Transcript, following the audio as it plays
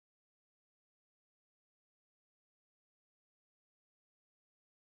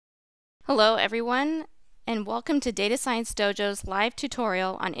Hello everyone, and welcome to Data Science Dojo's live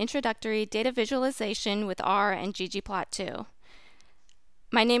tutorial on introductory data visualization with R and ggplot2.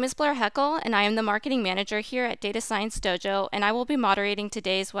 My name is Blair Heckel, and I am the marketing manager here at Data Science Dojo, and I will be moderating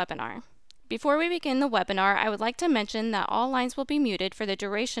today's webinar. Before we begin the webinar, I would like to mention that all lines will be muted for the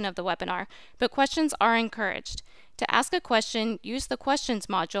duration of the webinar, but questions are encouraged. To ask a question, use the questions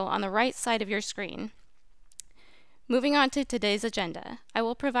module on the right side of your screen. Moving on to today's agenda, I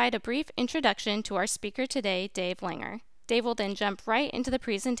will provide a brief introduction to our speaker today, Dave Langer. Dave will then jump right into the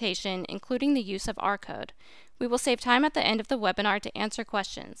presentation, including the use of R code. We will save time at the end of the webinar to answer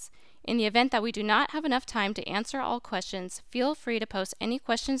questions. In the event that we do not have enough time to answer all questions, feel free to post any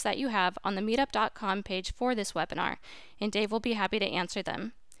questions that you have on the meetup.com page for this webinar, and Dave will be happy to answer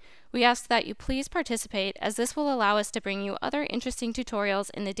them. We ask that you please participate, as this will allow us to bring you other interesting tutorials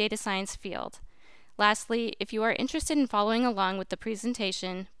in the data science field. Lastly, if you are interested in following along with the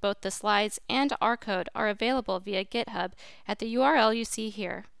presentation, both the slides and R code are available via GitHub at the URL you see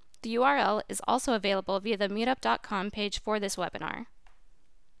here. The URL is also available via the meetup.com page for this webinar.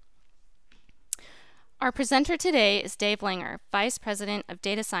 Our presenter today is Dave Langer, Vice President of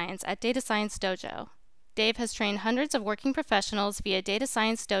Data Science at Data Science Dojo. Dave has trained hundreds of working professionals via Data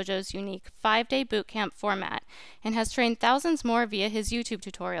Science Dojo's unique 5-day bootcamp format and has trained thousands more via his YouTube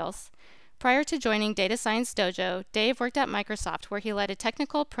tutorials. Prior to joining Data Science Dojo, Dave worked at Microsoft, where he led a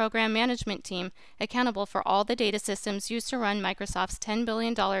technical program management team accountable for all the data systems used to run Microsoft's $10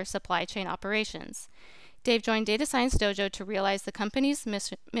 billion supply chain operations. Dave joined Data Science Dojo to realize the company's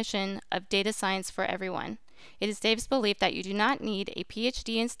mission of data science for everyone. It is Dave's belief that you do not need a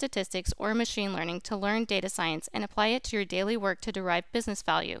PhD in statistics or machine learning to learn data science and apply it to your daily work to derive business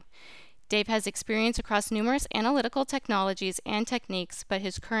value. Dave has experience across numerous analytical technologies and techniques, but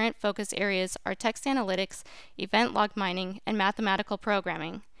his current focus areas are text analytics, event log mining, and mathematical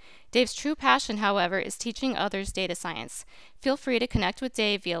programming. Dave's true passion, however, is teaching others data science. Feel free to connect with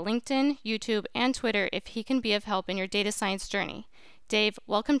Dave via LinkedIn, YouTube, and Twitter if he can be of help in your data science journey. Dave,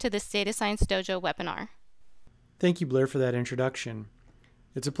 welcome to this Data Science Dojo webinar. Thank you, Blair, for that introduction.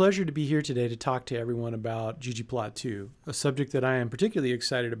 It's a pleasure to be here today to talk to everyone about ggplot2, a subject that I am particularly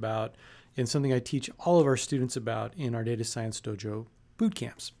excited about and something I teach all of our students about in our Data Science Dojo boot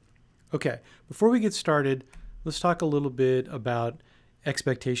camps. Okay, before we get started, let's talk a little bit about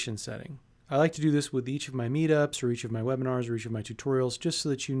expectation setting. I like to do this with each of my meetups or each of my webinars or each of my tutorials just so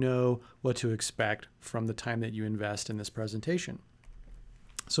that you know what to expect from the time that you invest in this presentation.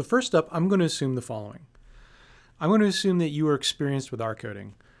 So first up, I'm going to assume the following. I'm going to assume that you are experienced with R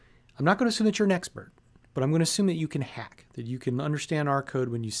coding. I'm not going to assume that you're an expert, but I'm going to assume that you can hack, that you can understand R code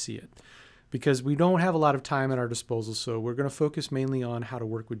when you see it, because we don't have a lot of time at our disposal, so we're going to focus mainly on how to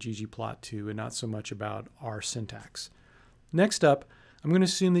work with ggplot2 and not so much about R syntax. Next up, I'm going to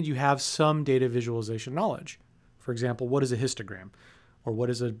assume that you have some data visualization knowledge. For example, what is a histogram? Or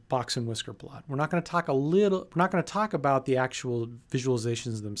what is a box and whisker plot? We're not going to talk about the actual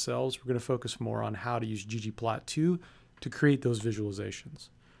visualizations themselves. We're going to focus more on how to use ggplot2 to create those visualizations.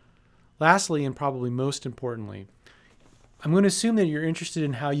 Lastly, and probably most importantly, I'm going to assume that you're interested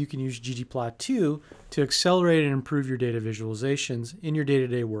in how you can use ggplot2 to accelerate and improve your data visualizations in your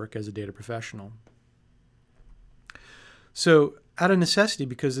day-to-day work as a data professional. So, out of necessity,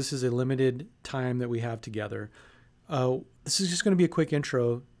 because this is a limited time that we have together, this is just going to be a quick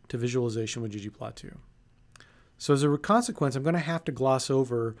intro to visualization with ggplot2. So as a consequence, I'm going to have to gloss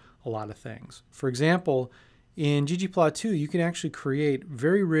over a lot of things. For example, in ggplot2, you can actually create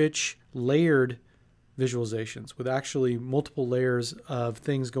very rich layered visualizations with actually multiple layers of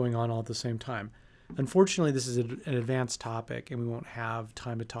things going on all at the same time. Unfortunately, this is an advanced topic and we won't have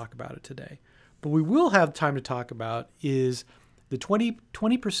time to talk about it today. But we will have time to talk about is the 20%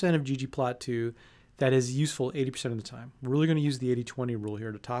 of ggplot2 that is useful 80% of the time. We're really going to use the 80-20 rule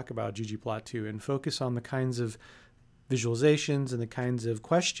here to talk about ggplot2 and focus on the kinds of visualizations and the kinds of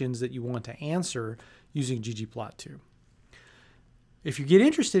questions that you want to answer using ggplot2. If you get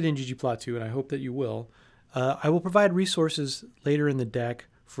interested in ggplot2, and I hope that you will, I will provide resources later in the deck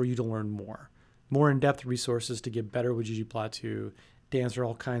for you to learn more in-depth resources to get better with ggplot2, to answer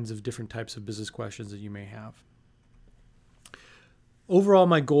all kinds of different types of business questions that you may have. Overall,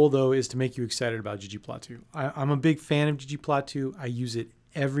 my goal, though, is to make you excited about ggplot2. I'm a big fan of ggplot2. I use it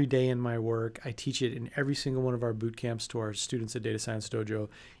every day in my work. I teach it in every single one of our boot camps to our students at Data Science Dojo.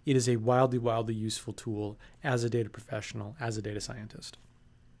 It is a wildly, wildly useful tool as a data professional, as a data scientist.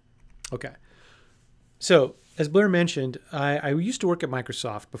 Okay. So, as Blair mentioned, I used to work at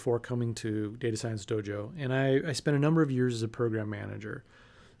Microsoft before coming to Data Science Dojo, and I spent a number of years as a program manager.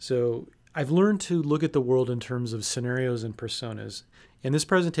 So I've learned to look at the world in terms of scenarios and personas, and this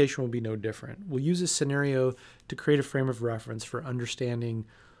presentation will be no different. We'll use a scenario to create a frame of reference for understanding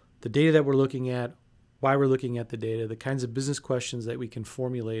the data that we're looking at, why we're looking at the data, the kinds of business questions that we can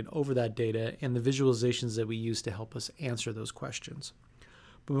formulate over that data, and the visualizations that we use to help us answer those questions.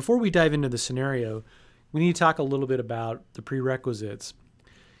 But before we dive into the scenario, we need to talk a little bit about the prerequisites.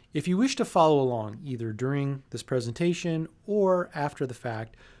 If you wish to follow along, either during this presentation or after the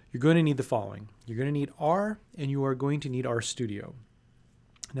fact, you're going to need the following. You're going to need R, and you are going to need RStudio.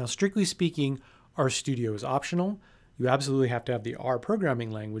 Now, strictly speaking, RStudio is optional. You absolutely have to have the R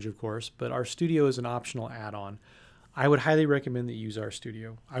programming language, of course, but RStudio is an optional add-on. I would highly recommend that you use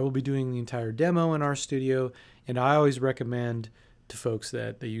RStudio. I will be doing the entire demo in RStudio, and I always recommend to folks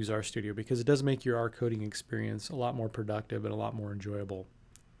that they use RStudio because it does make your R coding experience a lot more productive and a lot more enjoyable.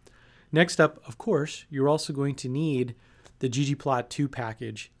 Next up, of course, you're also going to need the ggplot2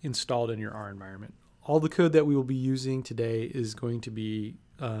 package installed in your R environment. All the code that we will be using today is going to be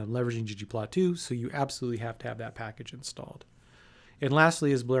leveraging ggplot2, so you absolutely have to have that package installed. And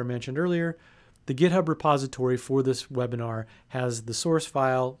lastly, as Blair mentioned earlier, the GitHub repository for this webinar has the source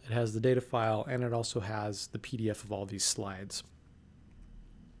file, it has the data file, and it also has the PDF of all these slides.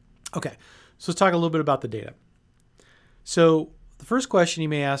 Okay, so let's talk a little bit about the data. So the first question you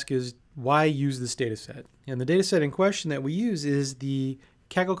may ask is, why use this data set? And the data set in question that we use is the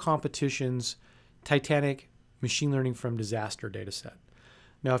Kaggle Competitions Titanic Machine Learning from Disaster data set.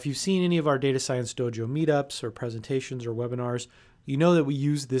 Now, if you've seen any of our Data Science Dojo meetups or presentations or webinars, you know that we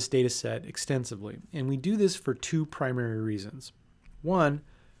use this data set extensively. And we do this for two primary reasons. One,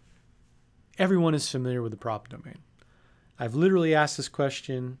 everyone is familiar with the problem domain. I've literally asked this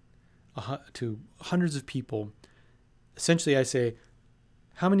question to hundreds of people. Essentially, I say,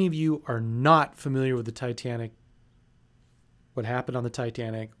 how many of you are not familiar with the Titanic, what happened on the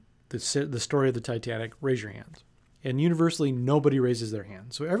Titanic, the story of the Titanic? Raise your hands. And universally, nobody raises their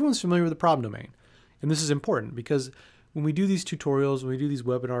hand. So everyone's familiar with the problem domain. And this is important because when we do these tutorials, when we do these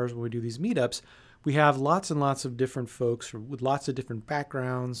webinars, when we do these meetups, we have lots and lots of different folks with lots of different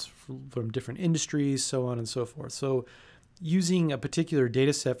backgrounds from different industries, so on and so forth. So using a particular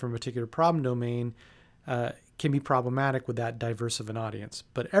data set from a particular problem domain can be problematic with that diverse of an audience.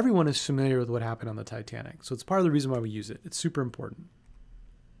 But everyone is familiar with what happened on the Titanic. So it's part of the reason why we use it. It's super important.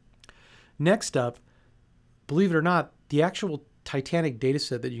 Next up, believe it or not, the actual Titanic data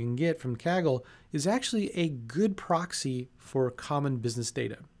set that you can get from Kaggle is actually a good proxy for common business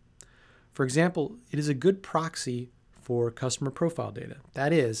data. For example, it is a good proxy for customer profile data.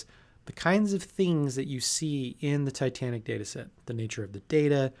 That is, the kinds of things that you see in the Titanic data set, the nature of the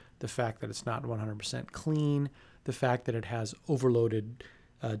data, the fact that it's not 100% clean, the fact that it has overloaded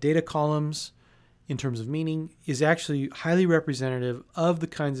data columns in terms of meaning, is actually highly representative of the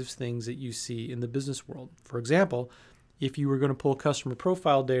kinds of things that you see in the business world. For example, if you were going to pull customer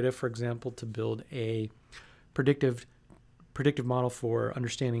profile data, for example, to build a predictive model for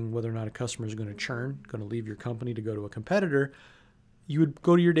understanding whether or not a customer is going to churn, going to leave your company to go to a competitor, you would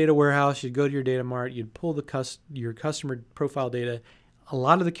go to your data warehouse, you'd go to your data mart, you'd pull your customer profile data. A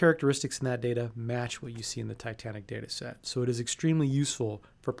lot of the characteristics in that data match what you see in the Titanic data set. So it is extremely useful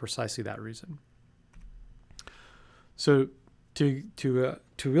for precisely that reason. So to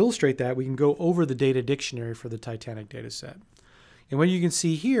illustrate that, we can go over the data dictionary for the Titanic data set. And what you can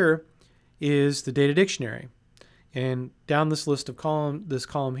see here is the data dictionary. And down this list of this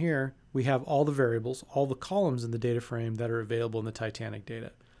column here, we have all the variables, all the columns in the data frame that are available in the Titanic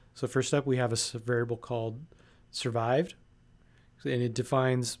data. So first up, we have a variable called survived, and it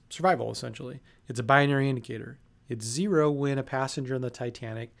defines survival, essentially. It's a binary indicator. It's 0 when a passenger on the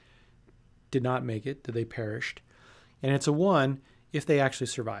Titanic did not make it, they perished. And it's a 1 if they actually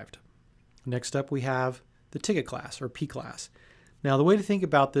survived. Next up, we have the ticket class, or P class. Now, the way to think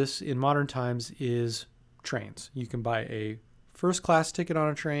about this in modern times is trains. You can buy a first class ticket on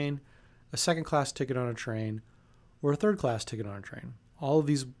a train, a second class ticket on a train, or a third class ticket on a train. All of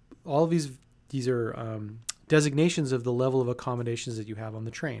these are designations of the level of accommodations that you have on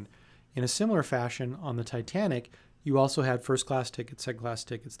the train. In a similar fashion, on the Titanic, you also had first class tickets, second class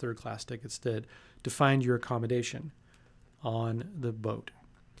tickets, third class tickets to find your accommodation on the boat.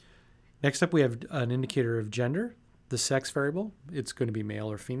 Next up, we have an indicator of gender, the sex variable. It's going to be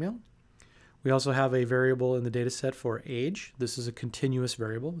male or female. We also have a variable in the data set for age. This is a continuous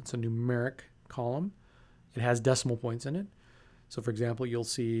variable. It's a numeric column. It has decimal points in it. So for example, you'll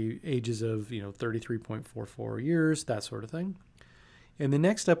see ages of 33.44 years, that sort of thing. And then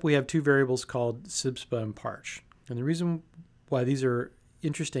next up, we have two variables called SIBSPA and PARCH. And the reason why these are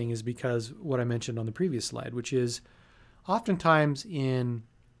interesting is because what I mentioned on the previous slide, which is oftentimes in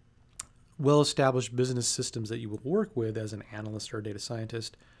well-established business systems that you will work with as an analyst or a data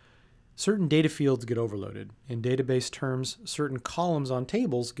scientist, certain data fields get overloaded. In database terms, certain columns on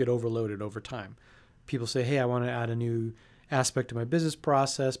tables get overloaded over time. People say, hey, I want to add a new aspect to my business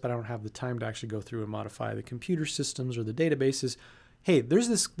process, but I don't have the time to actually go through and modify the computer systems or the databases. Hey, there's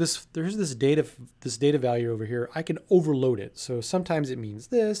this data value over here. I can overload it. So sometimes it means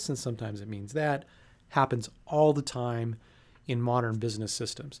this and sometimes it means that. Happens all the time in modern business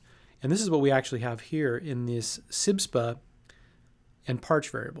systems. And this is what we actually have here in this SIBSPA and Parch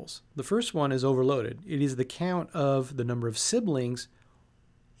variables. The first one is overloaded. It is the count of the number of siblings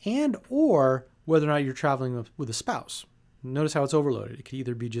and or whether or not you're traveling with a spouse. Notice how it's overloaded. It could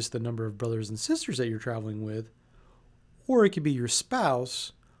either be just the number of brothers and sisters that you're traveling with, or it could be your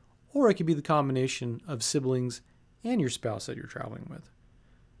spouse, or it could be the combination of siblings and your spouse that you're traveling with.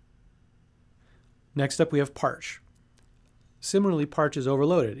 Next up, we have Parch. Similarly, Parch is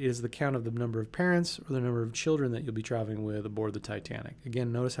overloaded. It is the count of the number of parents or the number of children that you'll be traveling with aboard the Titanic.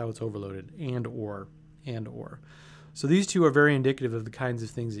 Again, notice how it's overloaded, and or. So these two are very indicative of the kinds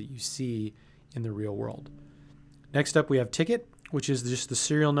of things that you see in the real world. Next up, we have ticket, which is just the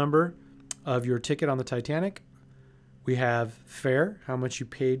serial number of your ticket on the Titanic. We have fare, how much you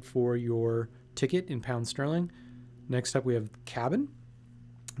paid for your ticket in pounds sterling. Next up, we have cabin.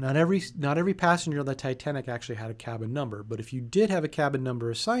 Not every passenger on the Titanic actually had a cabin number, but if you did have a cabin number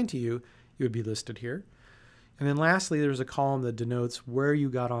assigned to you, it would be listed here. And then lastly, there's a column that denotes where you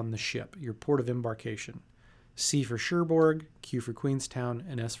got on the ship, your port of embarkation. C for Cherbourg, Q for Queenstown,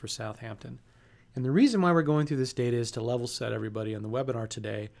 and S for Southampton. And the reason why we're going through this data is to level set everybody on the webinar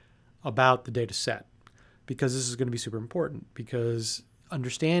today about the data set, because this is going to be super important, because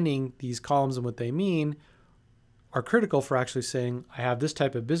understanding these columns and what they mean are critical for actually saying, I have this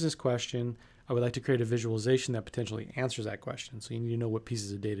type of business question. I would like to create a visualization that potentially answers that question. So you need to know what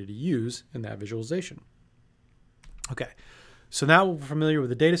pieces of data to use in that visualization. Okay, so now we're familiar with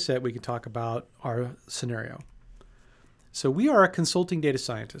the data set, we can talk about our scenario. So we are a consulting data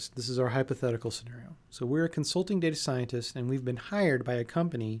scientist. This is our hypothetical scenario. So we're a consulting data scientist, and we've been hired by a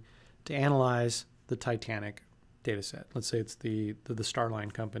company to analyze the Titanic data set. Let's say it's the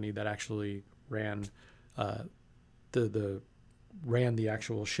Starline company that actually ran the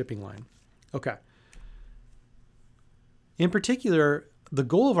actual shipping line. Okay. In particular, the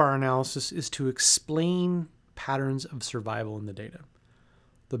goal of our analysis is to explain patterns of survival in the data.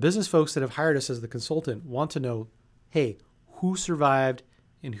 The business folks that have hired us as the consultant want to know, hey, who survived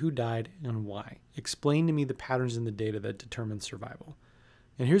and who died and why? Explain to me the patterns in the data that determine survival.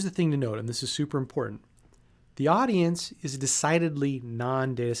 And here's the thing to note, and this is super important. The audience is decidedly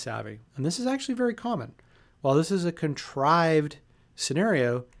non-data savvy, and this is actually very common. While this is a contrived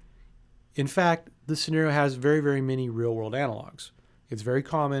scenario, in fact, this scenario has very, very many real-world analogs. It's very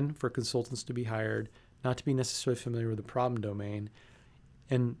common for consultants to be hired, not to be necessarily familiar with the problem domain,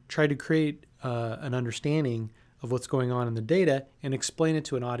 and try to create an understanding of what's going on in the data and explain it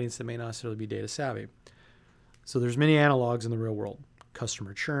to an audience that may not necessarily be data savvy. So there's many analogs in the real world.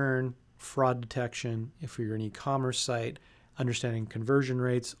 Customer churn, fraud detection, if you're an e-commerce site, understanding conversion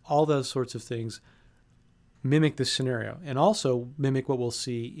rates, all those sorts of things mimic this scenario and also mimic what we'll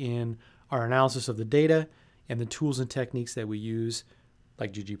see in our analysis of the data and the tools and techniques that we use,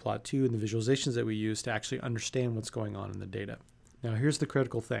 like ggplot2 and the visualizations that we use to actually understand what's going on in the data. Now, here's the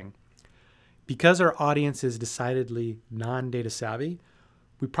critical thing. Because our audience is decidedly non-data savvy,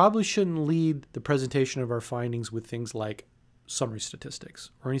 we probably shouldn't lead the presentation of our findings with things like summary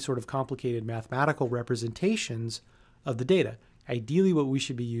statistics or any sort of complicated mathematical representations of the data. Ideally, what we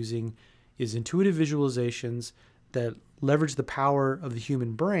should be using is intuitive visualizations that leverage the power of the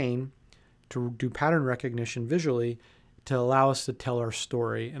human brain to do pattern recognition visually to allow us to tell our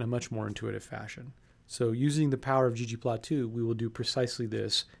story in a much more intuitive fashion. So using the power of ggplot2, we will do precisely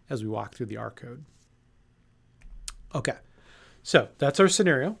this as we walk through the R code. Okay, so that's our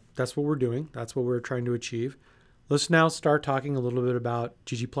scenario. That's what we're doing. That's what we're trying to achieve. Let's now start talking a little bit about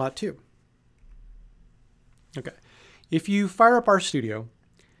ggplot2. Okay, if you fire up RStudio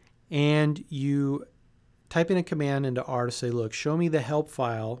and you type in a command into R to say, look, show me the help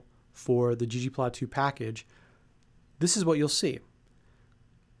file for the ggplot2 package, this is what you'll see.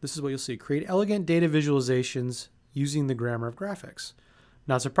 This is what you'll see. Create elegant data visualizations using the grammar of graphics.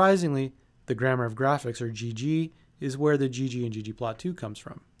 Not surprisingly, the grammar of graphics, or GG, is where the GG and ggplot2 comes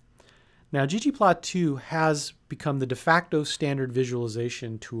from. Now, ggplot2 has become the de facto standard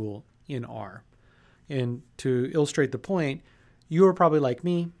visualization tool in R. And to illustrate the point, you are probably like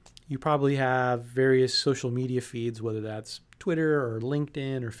me. You probably have various social media feeds, whether that's Twitter or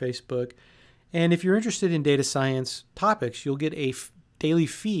LinkedIn or Facebook. And if you're interested in data science topics, you'll get a daily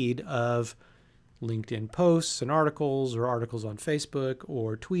feed of LinkedIn posts and articles, or articles on Facebook,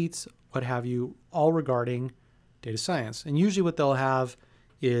 or tweets, what have you, all regarding data science. And usually what they'll have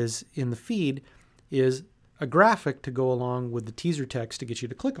is in the feed is a graphic to go along with the teaser text to get you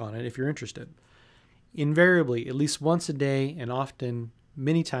to click on it if you're interested. Invariably, at least once a day, and often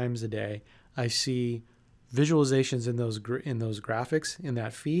many times a day, I see visualizations in those graphics in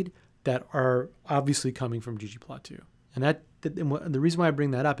that feed that are obviously coming from ggplot2. And the reason why I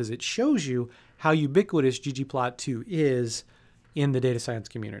bring that up is it shows you how ubiquitous ggplot2 is in the data science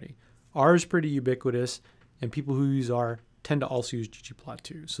community. R is pretty ubiquitous, and people who use R tend to also use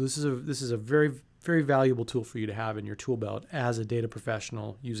ggplot2. So this is a very, very valuable tool for you to have in your tool belt as a data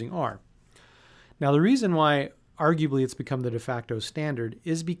professional using R. Now, the reason why arguably it's become the de facto standard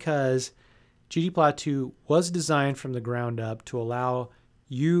is because ggplot2 was designed from the ground up to allow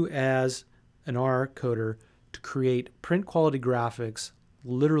you as an R coder to create print quality graphics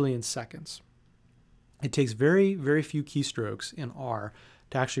literally in seconds. It takes very, very few keystrokes in R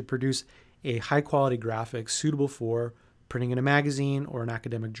to actually produce a high quality graphic suitable for printing in a magazine or an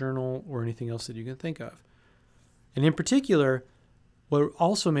academic journal or anything else that you can think of. And in particular, what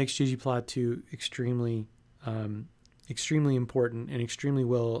also makes ggplot2 extremely important and extremely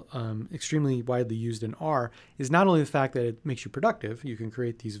widely used in R is not only the fact that it makes you productive, you can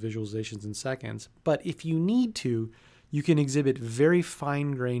create these visualizations in seconds, but if you need to, you can exhibit very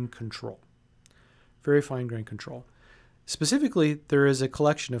fine-grained control. Very fine-grained control. Specifically, there is a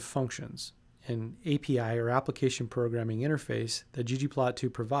collection of functions, an API or application programming interface that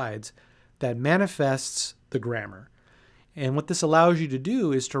ggplot2 provides that manifests the grammar. And what this allows you to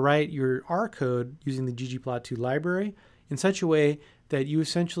do is to write your R code using the ggplot2 library in such a way that you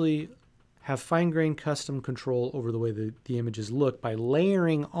essentially have fine-grained custom control over the way the images look by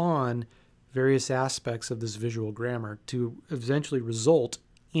layering on various aspects of this visual grammar to eventually result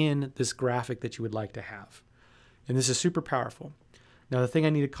in this graphic that you would like to have. And this is super powerful. Now, the thing I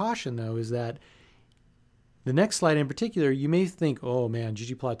need to caution, though, is that the next slide in particular, you may think, oh man,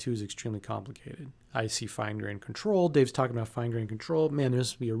 ggplot2 is extremely complicated. I see fine-grained control. Dave's talking about fine-grained control. Man, there's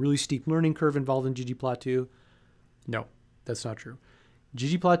going to be a really steep learning curve involved in ggplot2. No, that's not true.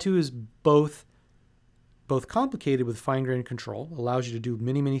 ggplot2 is both complicated with fine-grained control, allows you to do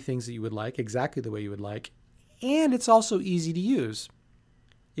many, many things that you would like, exactly the way you would like, and it's also easy to use.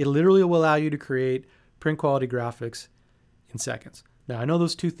 It literally will allow you to create print quality graphics in seconds. Now, I know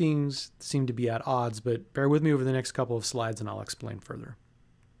those two things seem to be at odds, but bear with me over the next couple of slides and I'll explain further.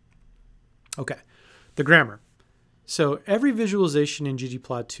 Okay, the grammar. So every visualization in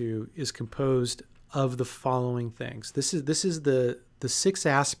ggplot2 is composed of the following things. This is the 6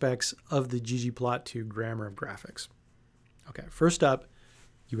 aspects of the ggplot2 grammar of graphics. Okay, first up,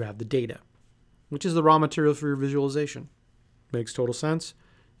 you have the data, which is the raw material for your visualization. Makes total sense.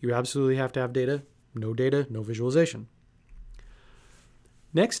 You absolutely have to have data. No data, no visualization.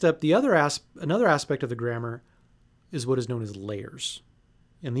 Next up, another aspect of the grammar is what is known as layers.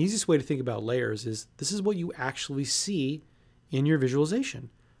 And the easiest way to think about layers is this is what you actually see in your visualization.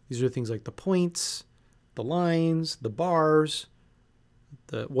 These are things like the points, the lines, the bars,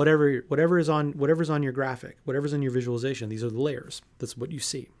 the whatever's on your graphic, whatever's in your visualization. These are the layers. That's what you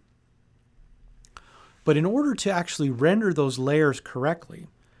see. But in order to actually render those layers correctly,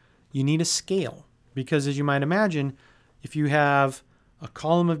 you need a scale, because as you might imagine, if you have a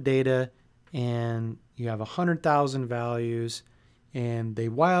column of data and you have 100,000 values and they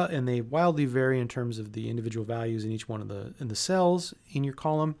wildly vary in terms of the individual values in each one of the cells in your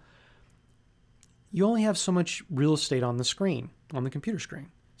column, you only have so much real estate on the screen, on the computer screen.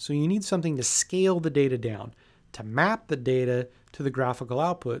 So you need something to scale the data down, to map the data to the graphical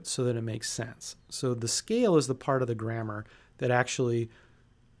output so that it makes sense. So the scale is the part of the grammar that actually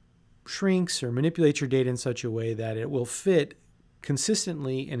shrinks or manipulates your data in such a way that it will fit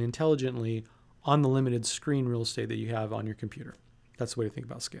consistently and intelligently on the limited screen real estate that you have on your computer. That's the way to think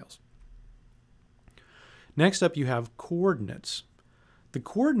about scales. Next up, you have coordinates. The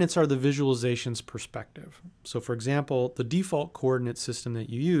coordinates are the visualization's perspective. So for example, the default coordinate system that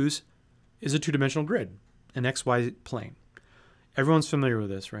you use is a two-dimensional grid, an XY plane. Everyone's familiar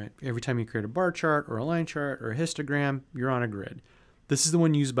with this, right? Every time you create a bar chart or a line chart or a histogram, you're on a grid. This is the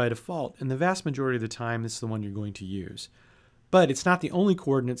one used by default, and the vast majority of the time, this is the one you're going to use. But it's not the only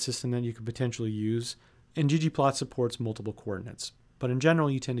coordinate system that you could potentially use, and ggplot supports multiple coordinates. But in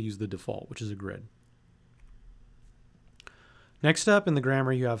general, you tend to use the default, which is a grid. Next up in the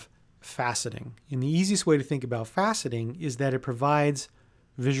grammar, you have faceting. And the easiest way to think about faceting is that it provides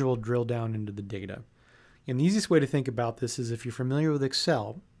visual drill down into the data. And the easiest way to think about this is if you're familiar with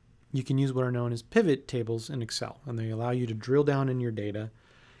Excel, you can use what are known as pivot tables in Excel, and they allow you to drill down in your data.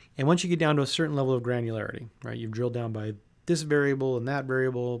 And once you get down to a certain level of granularity, right, you've drilled down by this variable and that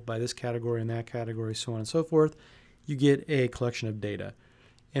variable, by this category and that category, so on and so forth, you get a collection of data.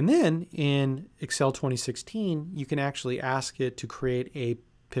 And then in Excel 2016, you can actually ask it to create a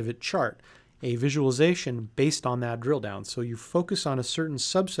pivot chart, a visualization based on that drill down. So you focus on a certain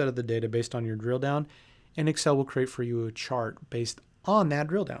subset of the data based on your drill down, and Excel will create for you a chart based on that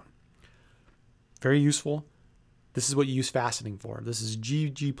drill down. Very useful. This is what you use faceting for. This is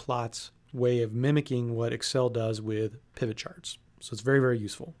ggplot's way of mimicking what Excel does with pivot charts. So it's very, very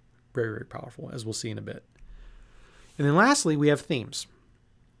useful, very, very powerful, as we'll see in a bit. And then lastly, we have themes.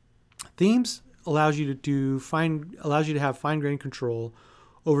 Themes allows you to have fine-grained control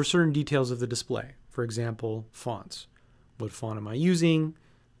over certain details of the display. For example, fonts. What font am I using?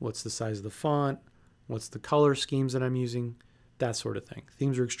 What's the size of the font? What's the color schemes that I'm using? That sort of thing.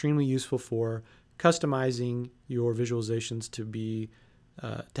 Themes are extremely useful for customizing your visualizations to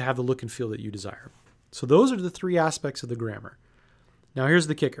have the look and feel that you desire. So those are the three aspects of the grammar. Now here's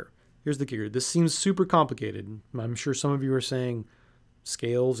the kicker. This seems super complicated. I'm sure some of you are saying,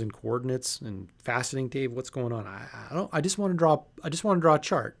 scales and coordinates and faceting, Dave, what's going on? I just want to draw a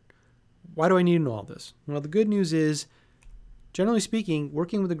chart. Why do I need to know all this? Well, the good news is, generally speaking,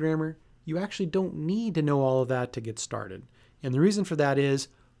 working with the grammar, you actually don't need to know all of that to get started. And the reason for that is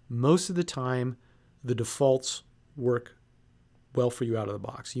most of the time the defaults work well for you out of the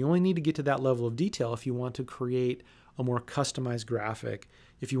box. You only need to get to that level of detail if you want to create a more customized graphic,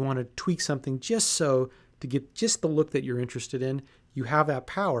 if you want to tweak something just so to get just the look that you're interested in. You have that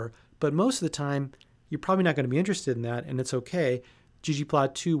power, but most of the time, you're probably not going to be interested in that, and it's okay.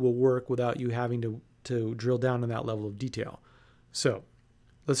 ggplot2 will work without you having to drill down on that level of detail. So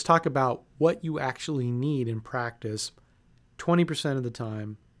let's talk about what you actually need in practice 20% of the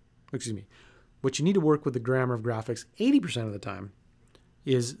time. What you need to work with the grammar of graphics 80% of the time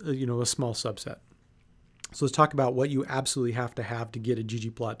is a small subset. So let's talk about what you absolutely have to get a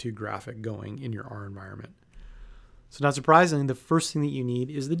ggplot2 graphic going in your R environment. So not surprisingly, the first thing that you need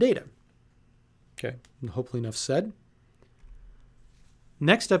is the data. Okay, hopefully enough said.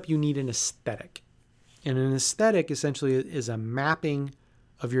 Next up, you need an aesthetic. And an aesthetic essentially is a mapping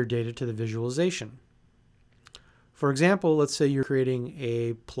of your data to the visualization. For example, let's say you're creating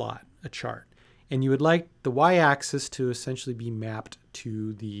a plot, a chart, and you would like the y-axis to essentially be mapped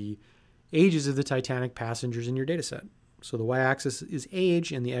to the ages of the Titanic passengers in your data set. So the y-axis is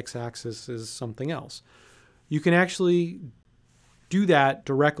age and the x-axis is something else. You can actually do that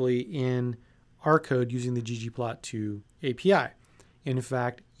directly in R code using the ggplot2 API. And in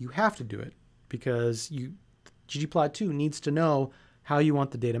fact, you have to do it because ggplot2 needs to know how you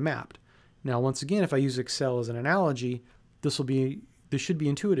want the data mapped. Now, once again, if I use Excel as an analogy, this should be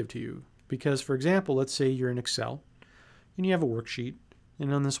intuitive to you. Because, for example, let's say you're in Excel and you have a worksheet,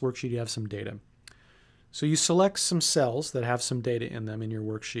 and on this worksheet you have some data. So you select some cells that have some data in them in your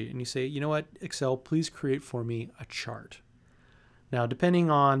worksheet, and you say, you know what, Excel, please create for me a chart. Now, depending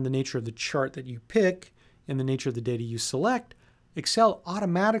on the nature of the chart that you pick and the nature of the data you select, Excel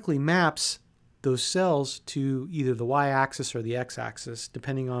automatically maps those cells to either the y-axis or the x-axis,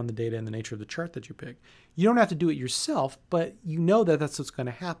 depending on the data and the nature of the chart that you pick. You don't have to do it yourself, but you know that that's what's going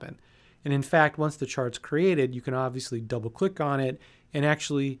to happen. And in fact, once the chart's created, you can obviously double-click on it and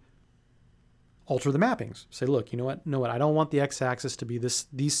actually alter the mappings. Say, look, you know what? I don't want the x-axis to be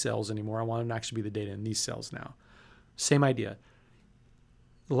these cells anymore. I want them to actually be the data in these cells now. Same idea.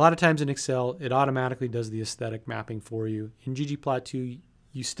 A lot of times in Excel, it automatically does the aesthetic mapping for you. In ggplot2,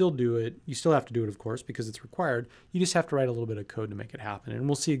 you still do it. You still have to do it, of course, because it's required. You just have to write a little bit of code to make it happen. And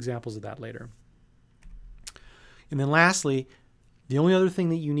we'll see examples of that later. And then lastly, the only other thing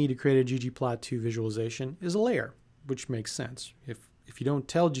that you need to create a ggplot2 visualization is a layer, which makes sense. If you don't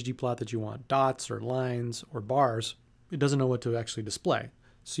tell ggplot that you want dots or lines or bars, it doesn't know what to actually display.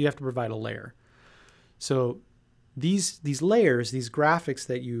 So you have to provide a layer. So these layers, these graphics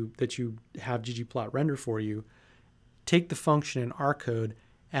that you have ggplot render for you, take the function in R code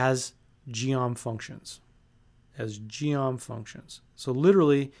as geom functions. So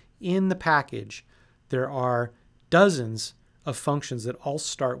literally in the package, there are dozens of functions that all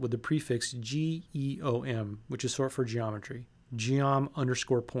start with the prefix geom, which is short for geometry. Geom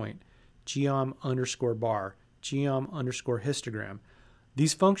underscore point, geom underscore bar, geom underscore histogram.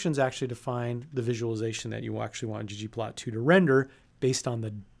 These functions actually define the visualization that you actually want ggplot2 to render based on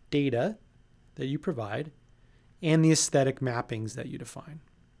the data that you provide and the aesthetic mappings that you define.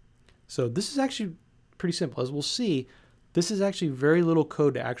 So this is actually pretty simple. As we'll see, this is actually very little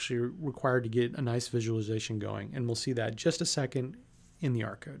code to actually required to get a nice visualization going, and we'll see that just a second in the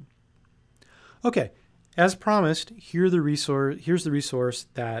R code. Okay, as promised, here's the resource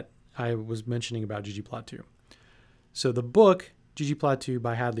that I was mentioning about ggplot2. So the book, ggplot2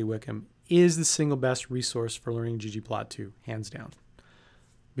 by Hadley Wickham, is the single best resource for learning ggplot2, hands down.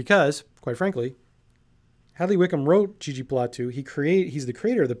 Because, quite frankly, Hadley Wickham wrote ggplot2. He's the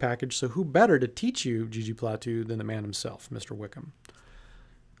creator of the package, so who better to teach you ggplot2 than the man himself, Mr. Wickham?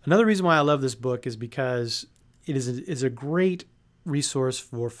 Another reason why I love this book is because it is a great resource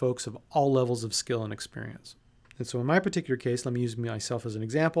for folks of all levels of skill and experience. And so in my particular case, let me use myself as an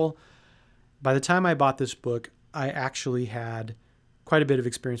example. By the time I bought this book, I actually had quite a bit of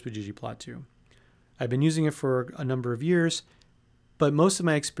experience with ggplot2. I've been using it for a number of years, but most of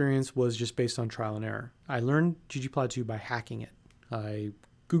my experience was just based on trial and error. I learned ggplot2 by hacking it. I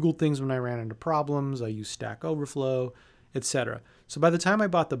Googled things when I ran into problems. I used Stack Overflow, etc. So by the time I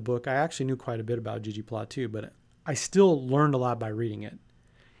bought the book, I actually knew quite a bit about ggplot2, but I still learned a lot by reading it.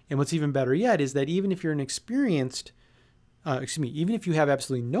 And what's even better yet is that even if you're even if you have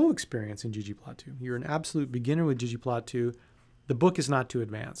absolutely no experience in ggplot2, you're an absolute beginner with ggplot2, the book is not too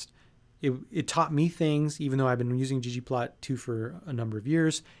advanced. It taught me things, even though I've been using ggplot2 for a number of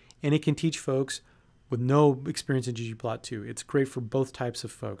years, and it can teach folks with no experience in ggplot2. It's great for both types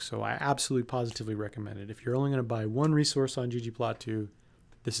of folks, so I absolutely positively recommend it. If you're only going to buy one resource on ggplot2,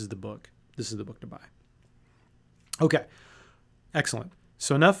 this is the book. This is the book to buy. Okay, excellent.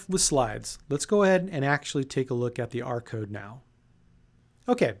 So enough with slides. Let's go ahead and actually take a look at the R code now.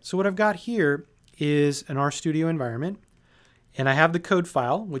 Okay, so what I've got here is an RStudio environment, and I have the code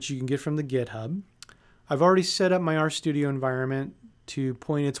file, which you can get from the GitHub. I've already set up my RStudio environment to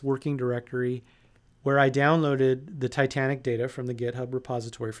point its working directory where I downloaded the Titanic data from the GitHub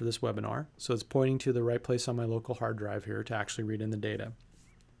repository for this webinar. So it's pointing to the right place on my local hard drive here to actually read in the data.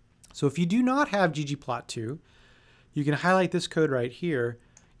 So if you do not have ggplot2, you can highlight this code right here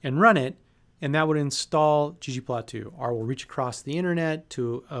and run it, and that would install ggplot2. R will reach across the internet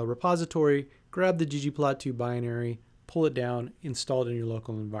to a repository, grab the ggplot2 binary, pull it down, install it in your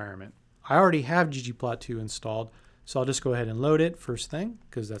local environment. I already have ggplot2 installed, so I'll just go ahead and load it first thing,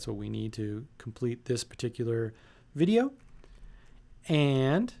 because that's what we need to complete this particular video.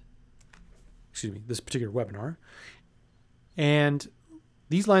 And, this particular webinar. And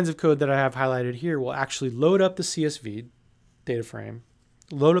these lines of code that I have highlighted here will actually load up the CSV data frame,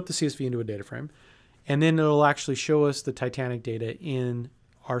 load up the CSV into a data frame, and then it'll actually show us the Titanic data in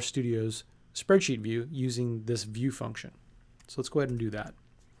RStudio's spreadsheet view using this view function. So let's go ahead and do that.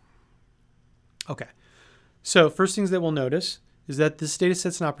 Okay, so first things that we'll notice is that this data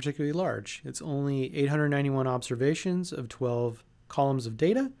set's not particularly large. It's only 891 observations of 12 columns of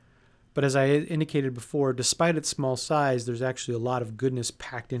data. But as I indicated before, despite its small size, there's actually a lot of goodness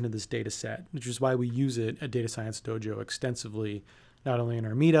packed into this data set, which is why we use it at Data Science Dojo extensively, not only in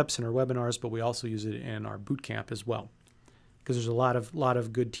our meetups and our webinars, but we also use it in our bootcamp as well, because there's a lot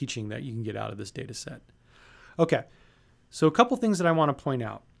of good teaching that you can get out of this data set. Okay, so a couple things that I want to point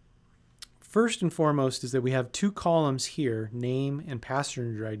out. First and foremost is that we have two columns here, name and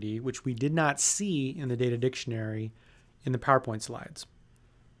passenger ID, which we did not see in the data dictionary in the PowerPoint slides.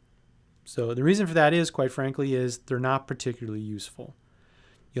 So the reason for that is, quite frankly, is they're not particularly useful.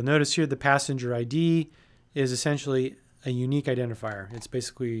 You'll notice here the passenger ID is essentially a unique identifier. It's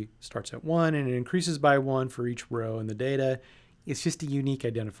basically starts at 1 and it increases by 1 for each row in the data. It's just a unique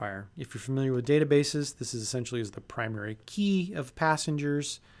identifier. If you're familiar with databases, this is essentially the primary key of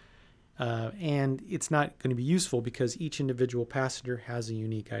passengers. And it's not going to be useful because each individual passenger has a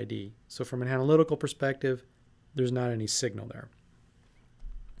unique ID. So from an analytical perspective, there's not any signal there.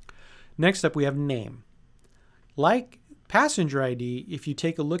 Next up, we have name. Like passenger ID, if you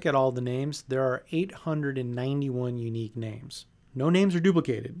take a look at all the names, there are 891 unique names. No names are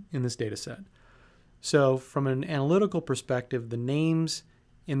duplicated in this data set. So from an analytical perspective, the names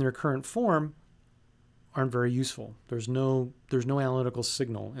in their current form aren't very useful. There's no analytical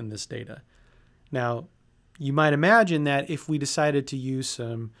signal in this data. Now, you might imagine that if we decided to use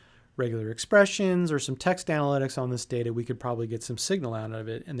some regular expressions or some text analytics on this data, we could probably get some signal out of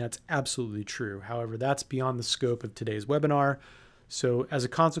it, and that's absolutely true. However, that's beyond the scope of today's webinar. So as a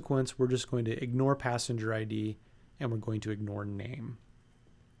consequence, we're just going to ignore passenger ID and we're going to ignore name.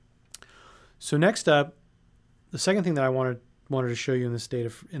 So next up, the second thing that I wanted to show you in this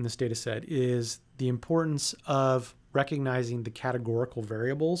data set is the importance of recognizing the categorical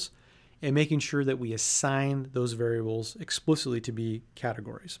variables and making sure that we assign those variables explicitly to be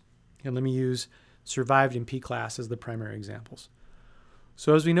categories. And let me use survived and P-class as the primary examples.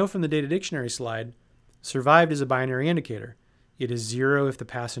 So as we know from the data dictionary slide, survived is a binary indicator. It is 0 if the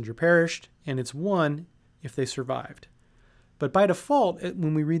passenger perished, and it's 1 if they survived. But by default,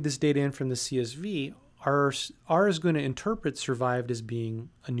 when we read this data in from the CSV, R is going to interpret survived as being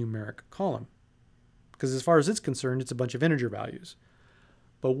a numeric column. Because as far as it's concerned, it's a bunch of integer values.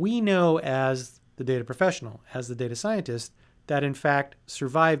 But we know as the data professional, as the data scientist, that in fact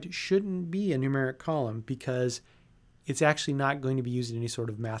survived shouldn't be a numeric column because it's actually not going to be used in any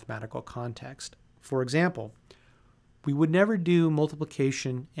sort of mathematical context. For example, we would never do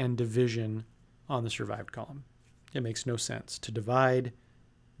multiplication and division on the survived column. It makes no sense to divide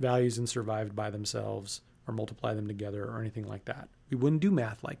values in survived by themselves or multiply them together or anything like that. We wouldn't do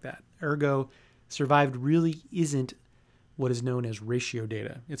math like that. Ergo, survived really isn't what is known as ratio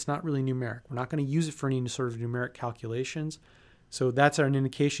data. It's not really numeric. We're not going to use it for any sort of numeric calculations. So that's an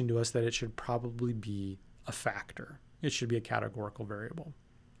indication to us that it should probably be a factor. It should be a categorical variable.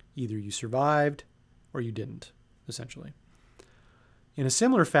 Either you survived or you didn't, essentially. In a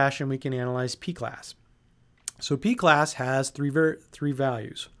similar fashion, we can analyze p-class. So p-class has three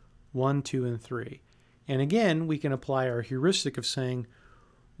values, 1, 2, and 3. And again, we can apply our heuristic of saying,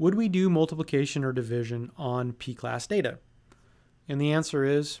 would we do multiplication or division on p-class data? And the answer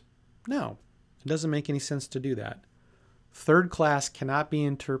is no. It doesn't make any sense to do that. Third class cannot be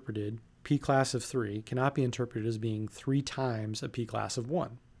interpreted, p-class of 3 cannot be interpreted as being 3 times a p-class of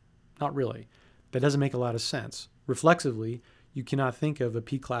 1. Not really. That doesn't make a lot of sense. Reflexively, you cannot think of a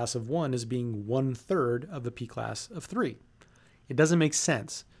p-class of 1 as being 1/3 of a p-class of 3. It doesn't make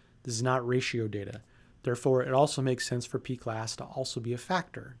sense. This is not ratio data. Therefore, it also makes sense for p-class to also be a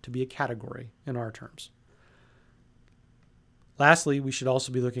factor, to be a category in our terms. Lastly, we should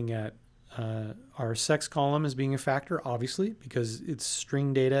also be looking at our sex column as being a factor, obviously, because it's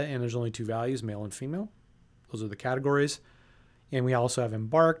string data and there's only 2 values, male and female. Those are the categories. And we also have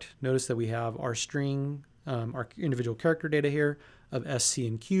embarked. Notice that we have our string, our individual character data here of S, C,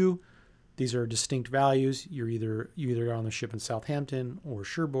 and Q. These are distinct values. You either on the ship in Southampton or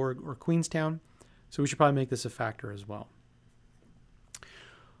Cherbourg or Queenstown. So we should probably make this a factor as well.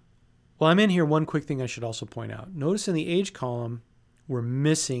 While I'm in here, one quick thing I should also point out. Notice in the age column, we're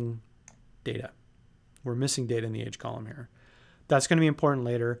missing data. We're missing data in the age column here. That's going to be important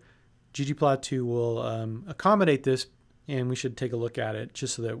later. ggplot2 will accommodate this, and we should take a look at it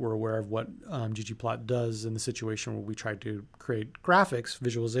just so that we're aware of what ggplot does in the situation where we try to create graphics,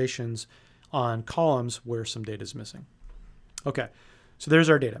 visualizations on columns where some data is missing. Okay, so there's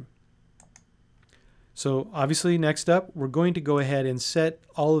our data. So obviously next up, we're going to go ahead and set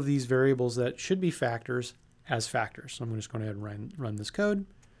all of these variables that should be factors as factors. So I'm just going to go ahead and run this code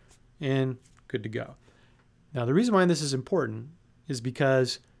and good to go. Now the reason why this is important is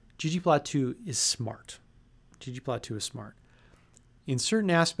because ggplot2 is smart. ggplot2 is smart. In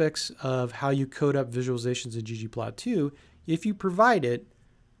certain aspects of how you code up visualizations in ggplot2, if you provide it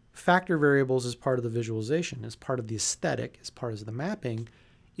factor variables as part of the visualization, as part of the aesthetic, as part of the mapping,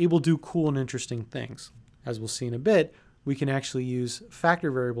 it will do cool and interesting things. As we'll see in a bit, we can actually use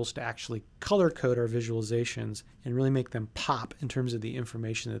factor variables to actually color code our visualizations and really make them pop in terms of the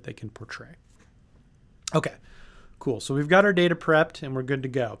information that they can portray. Okay, cool. So we've got our data prepped and we're good to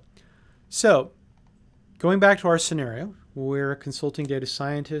go. So going back to our scenario, we're a consulting data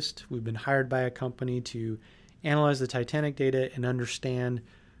scientist. We've been hired by a company to analyze the Titanic data and understand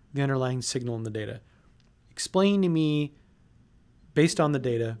the underlying signal in the data. Explain to me, based on the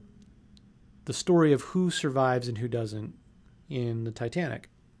data, the story of who survives and who doesn't in the Titanic.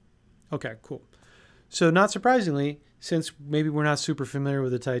 Okay, cool. So not surprisingly, since maybe we're not super familiar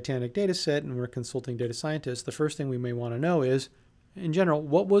with the Titanic data set and we're consulting data scientists, the first thing we may want to know is, in general,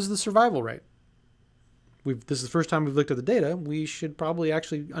 what was the survival rate? This is the first time we've looked at the data. We should probably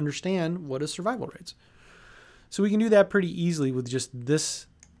actually understand what is survival rates. So we can do that pretty easily with just this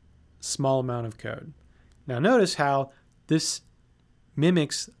small amount of code. Now notice how this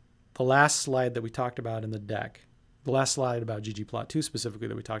mimics the last slide that we talked about in the deck, the last slide about ggplot2 specifically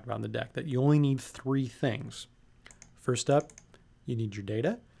that we talked about in the deck, that you only need 3 things. First up, you need your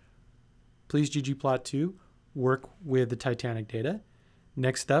data. Please ggplot2 work with the Titanic data.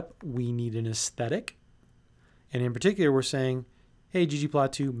 Next up, we need an aesthetic. And in particular, we're saying, hey,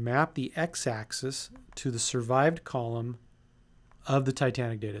 ggplot2, map the x-axis to the survived column of the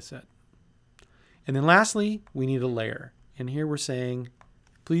Titanic data set. And then lastly, we need a layer. And here we're saying,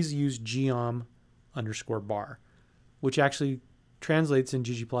 please use geom_bar, which actually translates in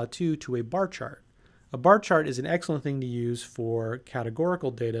ggplot2 to a bar chart. A bar chart is an excellent thing to use for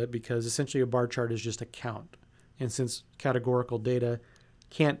categorical data because essentially a bar chart is just a count. And since categorical data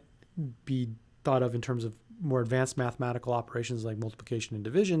can't be thought of in terms of more advanced mathematical operations like multiplication and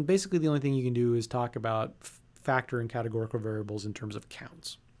division, basically the only thing you can do is talk about factor and categorical variables in terms of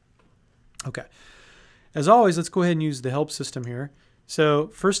counts. Okay. As always, let's go ahead and use the help system here. So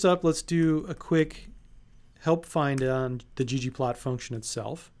first up, let's do a quick help find on the ggplot function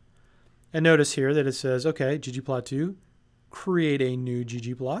itself. And notice here that it says, okay, ggplot2, create a new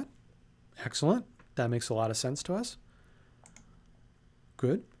ggplot. Excellent. That makes a lot of sense to us.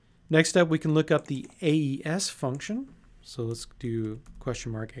 Good. Next up, we can look up the AES function. So let's do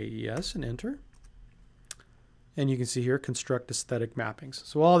 $AES and enter. And you can see here, construct aesthetic mappings.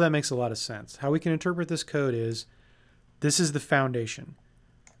 So all of that makes a lot of sense. How we can interpret this code is, this is the foundation.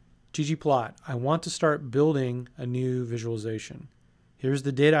 ggplot, I want to start building a new visualization. Here's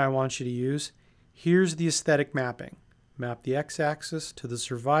the data I want you to use. Here's the aesthetic mapping. Map the x-axis to the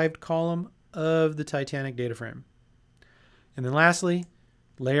survived column of the Titanic data frame. And then lastly,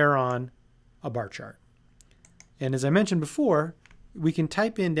 layer on a bar chart. And as I mentioned before, we can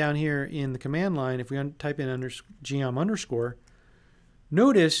type in down here in the command line, if we type in geom underscore,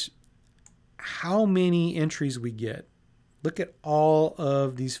 notice how many entries we get. Look at all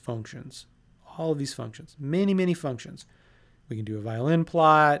of these functions. All of these functions. Many, many functions. We can do a violin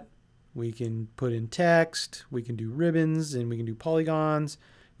plot. We can put in text. We can do ribbons, and we can do polygons.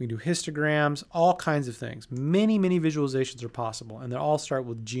 We can do histograms, all kinds of things. Many, many visualizations are possible, and they all start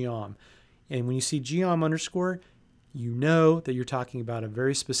with geom. And when you see geom underscore, you know that you're talking about a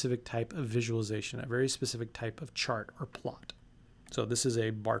very specific type of visualization, a very specific type of chart or plot. So this is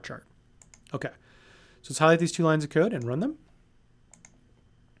a bar chart. Okay, so let's highlight these two lines of code and run them.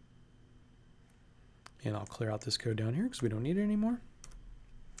 And I'll clear out this code down here because we don't need it anymore.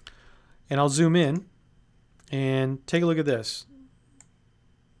 And I'll zoom in and take a look at this.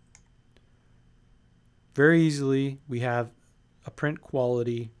 Very easily, we have a print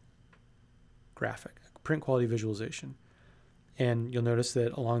quality graphic, a print quality visualization. And you'll notice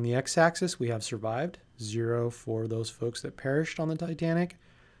that along the x-axis, we have survived, 0 for those folks that perished on the Titanic,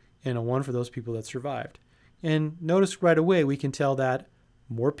 and a 1 for those people that survived. And notice right away, we can tell that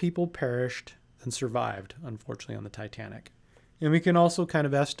more people perished than survived, unfortunately, on the Titanic. And we can also kind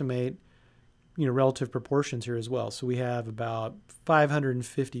of estimate, relative proportions here as well. So we have about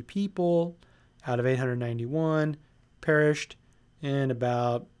 550 people out of 891 perished, and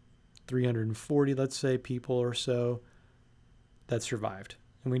about 340, let's say, people or so that survived.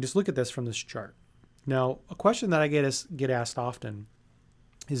 And we just look at this from this chart. Now, a question that I get asked often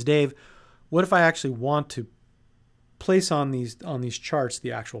is, Dave, what if I actually want to place on these charts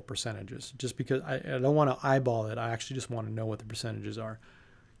the actual percentages? Just because I don't want to eyeball it, I actually just want to know what the percentages are.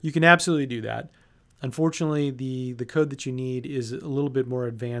 You can absolutely do that. Unfortunately, the code that you need is a little bit more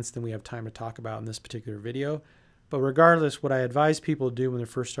advanced than we have time to talk about in this particular video. But regardless, what I advise people to do when they're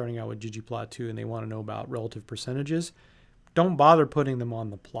first starting out with ggplot2 and they want to know about relative percentages, don't bother putting them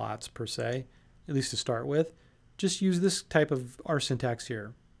on the plots per se, at least to start with. Just use this type of our syntax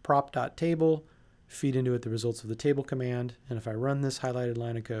here. Prop.table, feed into it the results of the table command, and if I run this highlighted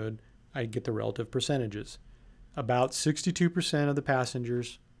line of code, I get the relative percentages. About 62% of the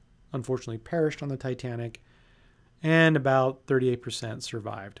passengers unfortunately perished on the Titanic, and about 38%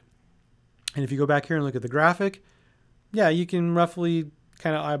 survived. And if you go back here and look at the graphic, yeah, you can roughly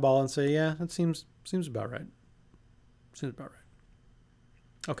kind of eyeball and say, yeah, that seems about right. Seems about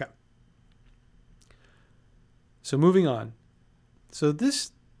right. Okay. So moving on. So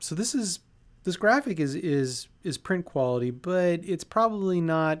this graphic is print quality, but it's probably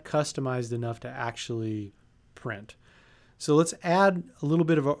not customized enough to actually print. So let's add a little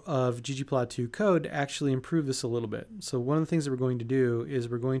bit of ggplot2 code to actually improve this a little bit. So one of the things that we're going to do is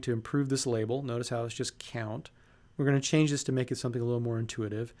we're going to improve this label. Notice how it's just count. We're going to change this to make it something a little more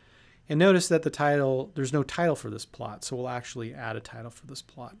intuitive. And notice that the title, there's no title for this plot, so we'll actually add a title for this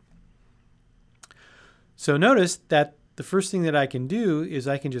plot. So notice that the first thing that I can do is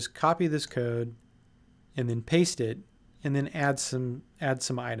I can just copy this code and then paste it and then add some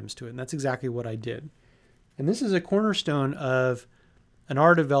items to it. And that's exactly what I did. And this is a cornerstone of an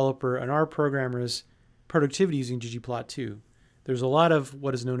R developer, an R programmer's productivity using ggplot2. There's a lot of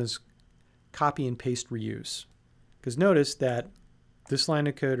what is known as copy and paste reuse. Because notice that this line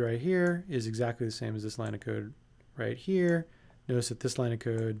of code right here is exactly the same as this line of code right here. Notice that this line of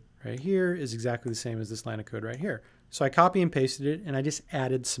code right here is exactly the same as this line of code right here. So I copy and pasted it, and I just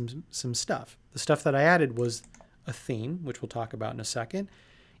added some stuff. The stuff that I added was a theme, which we'll talk about in a second.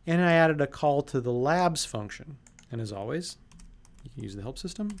 And I added a call to the labs function. And as always, you can use the help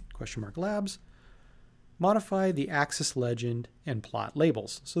system, !labs, modify the axis legend and plot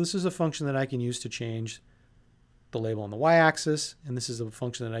labels. So this is a function that I can use to change the label on the y-axis, and this is a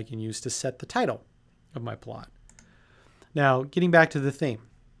function that I can use to set the title of my plot. Now, getting back to the theme.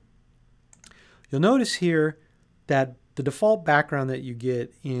 You'll notice here that The default background that you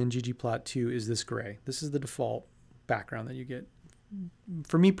get in ggplot2 is this gray. This is the default background that you get.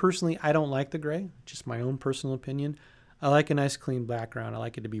 For me personally, I don't like the gray, just my own personal opinion. I like a nice clean background. I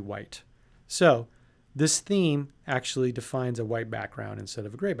like it to be white. So this theme actually defines a white background instead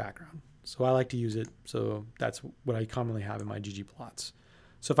of a gray background. So I like to use it. So that's what I commonly have in my ggplots.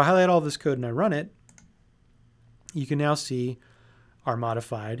 So if I highlight all this code and I run it, you can now see our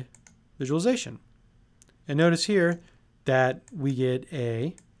modified visualization. And notice here that we get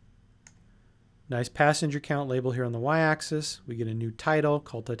a nice passenger count label here on the y-axis. We get a new title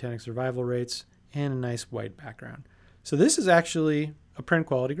called Titanic Survival Rates and a nice white background. So this is actually a print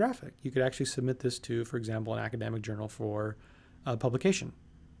quality graphic. You could actually submit this to, for example, an academic journal for publication.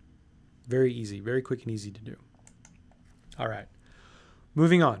 Very easy, very quick and easy to do. All right,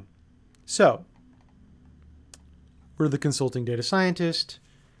 moving on. So we're the consulting data scientist.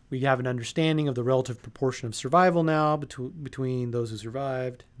 We have an understanding of the relative proportion of survival now between those who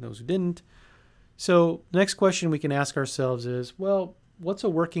survived and those who didn't. So the next question we can ask ourselves is, well, what's a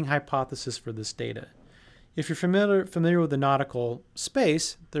working hypothesis for this data? If you're familiar with the nautical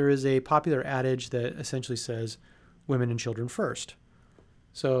space, there is a popular adage that essentially says women and children first.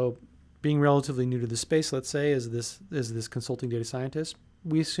 So being relatively new to the space, let's say, as this consulting data scientist,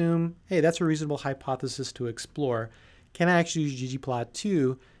 we assume, hey, that's a reasonable hypothesis to explore. Can I actually use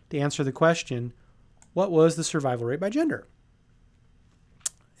ggplot2 to answer the question, what was the survival rate by gender?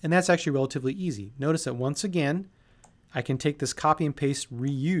 And that's actually relatively easy. Notice that once again, I can take this copy and paste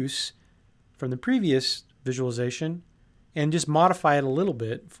reuse from the previous visualization and just modify it a little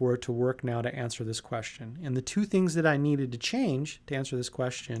bit for it to work now to answer this question. And the two things that I needed to change to answer this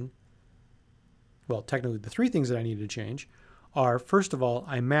question, well, technically the three things that I needed to change are, first of all,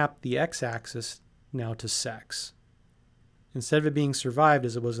 I mapped the x-axis now to sex. Instead of it being survived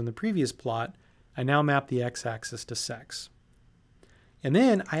as it was in the previous plot, I now map the x-axis to sex. And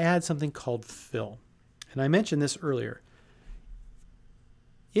then I add something called fill. And I mentioned this earlier.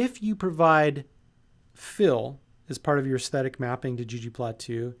 If you provide fill as part of your aesthetic mapping to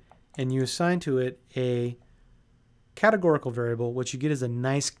ggplot2 and you assign to it a categorical variable, what you get is a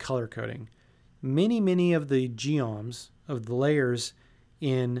nice color coding. Many of the geoms of the layers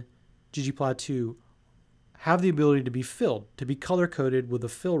in ggplot2 have the ability to be filled, to be color-coded with a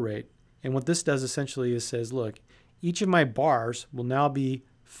fill rate. And what this does essentially is says, look, each of my bars will now be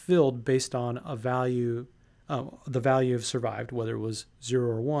filled based on a value, the value of survived, whether it was 0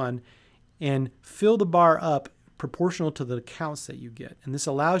 or 1, and fill the bar up proportional to the counts that you get. And this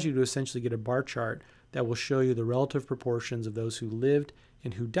allows you to essentially get a bar chart that will show you the relative proportions of those who lived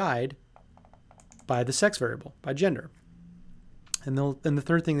and who died by the sex variable, by gender. And the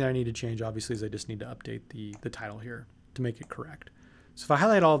third thing that I need to change, obviously, is I just need to update the title here to make it correct. So if I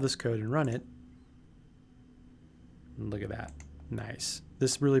highlight all of this code and run it, look at that. Nice.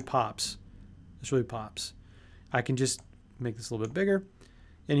 This really pops. This really pops. I can just make this a little bit bigger.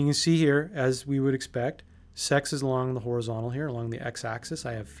 And you can see here, as we would expect, sex is along the horizontal here, along the x-axis.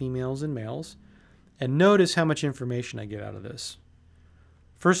 I have females and males. And notice how much information I get out of this.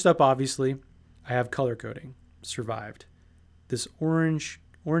 First up, obviously, I have color coding, survived. This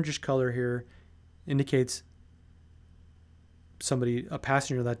orangish color here indicates a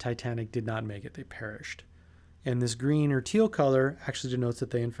passenger of that Titanic did not make it, they perished. And this green or teal color actually denotes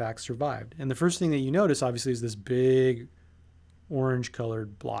that they in fact survived. And the first thing that you notice obviously is this big orange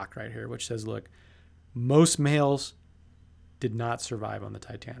colored block right here, which says, look, most males did not survive on the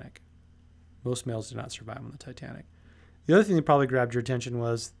Titanic. Most males did not survive on the Titanic. The other thing that probably grabbed your attention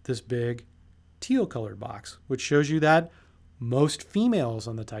was this big teal colored box, which shows you that most females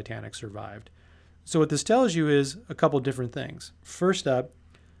on the Titanic survived. So what this tells you is a couple different things. First up,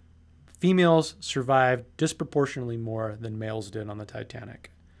 females survived disproportionately more than males did on the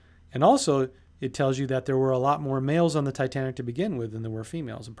Titanic. And also, it tells you that there were a lot more males on the Titanic to begin with than there were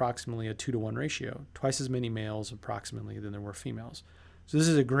females, approximately a 2-to-1 ratio, twice as many males approximately than there were females. So this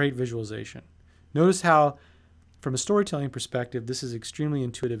is a great visualization. Notice how, from a storytelling perspective, this is extremely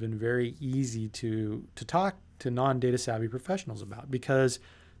intuitive and very easy to talk to non-data savvy professionals about, because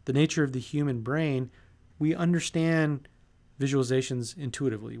the nature of the human brain, we understand visualizations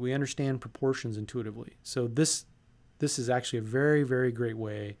intuitively. We understand proportions intuitively. So this is actually a very, very great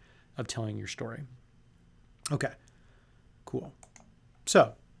way of telling your story. Okay, cool.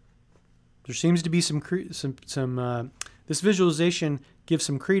 So there seems to be this visualization gives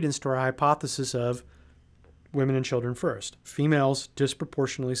some credence to our hypothesis of women and children first. Females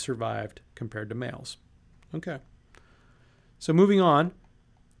disproportionately survived compared to males. Okay. So moving on,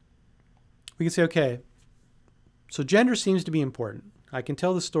 we can say, okay, so gender seems to be important. I can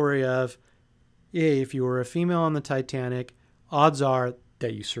tell the story of if you were a female on the Titanic, odds are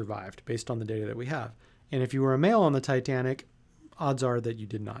that you survived based on the data that we have. And if you were a male on the Titanic, odds are that you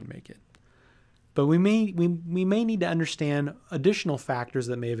did not make it. But we may need to understand additional factors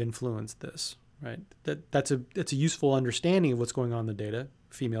that may have influenced this, right? That's a useful understanding of what's going on in the data.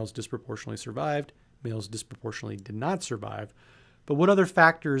 Females disproportionately survived, males disproportionately did not survive. But what other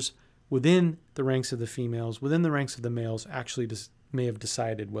factors within the ranks of the females, within the ranks of the males, actually may have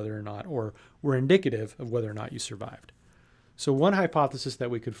decided whether or not, or were indicative of whether or not you survived? So one hypothesis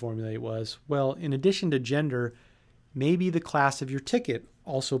that we could formulate was, well, in addition to gender, maybe the class of your ticket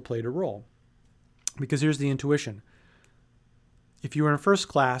also played a role. Because here's the intuition. If you were in first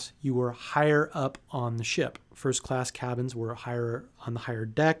class, you were higher up on the ship. First class cabins were higher on the higher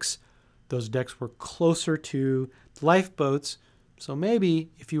decks. Those decks were closer to the lifeboats. So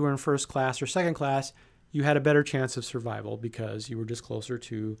maybe if you were in first class or second class, you had a better chance of survival because you were just closer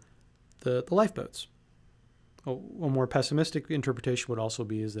to the lifeboats. A more pessimistic interpretation would also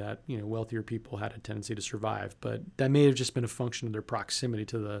be is that, wealthier people had a tendency to survive, but that may have just been a function of their proximity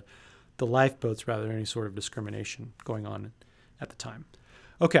to the lifeboats rather than any sort of discrimination going on at the time.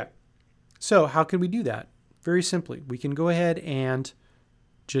 Okay, so how can we do that? Very simply, we can go ahead and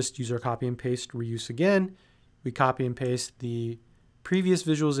just use our copy and paste reuse again. We copy and paste the previous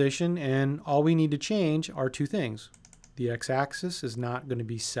visualization, and all we need to change are two things. The x-axis is not going to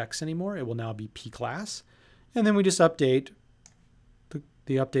be sex anymore. It will now be p-class. And then we just update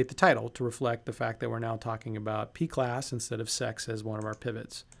the title to reflect the fact that we're now talking about p-class instead of sex as one of our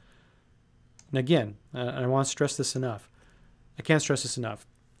pivots. And again, I want to stress this enough. I can't stress this enough.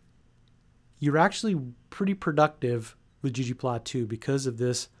 You're actually pretty productive with ggplot2 because of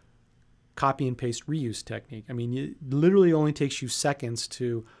this copy and paste reuse technique. I mean, it literally only takes you seconds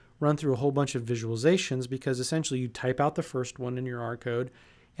to run through a whole bunch of visualizations because essentially you type out the first one in your R code,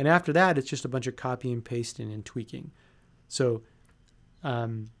 and after that, it's just a bunch of copy and pasting and tweaking. So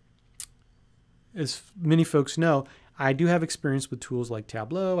as many folks know, I do have experience with tools like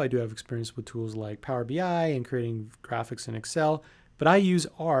Tableau. I do have experience with tools like Power BI and creating graphics in Excel, but I use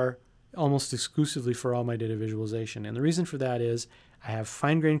R almost exclusively for all my data visualization. And the reason for that is I have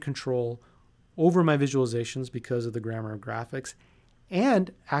fine-grained control over my visualizations because of the grammar of graphics.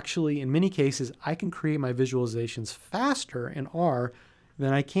 And actually, in many cases, I can create my visualizations faster in R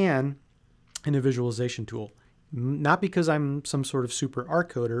than I can in a visualization tool. Not because I'm some sort of super R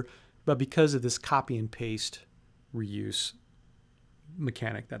coder, but because of this copy and paste reuse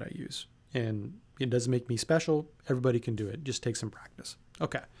mechanic that I use. And it doesn't make me special. Everybody can do it. Just take some practice.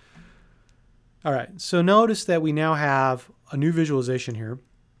 Okay. All right. So notice that we now have a new visualization here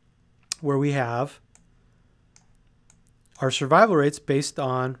where we have our survival rates based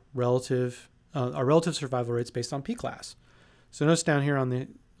on our relative survival rates based on p-class. So notice down here on the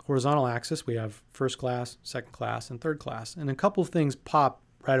horizontal axis, we have first class, second class, and third class. And a couple of things pop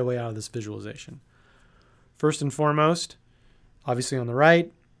right away out of this visualization. First and foremost, obviously on the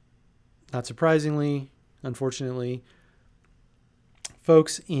right, not surprisingly, unfortunately,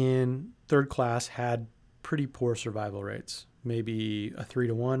 folks in third class had pretty poor survival rates. Maybe a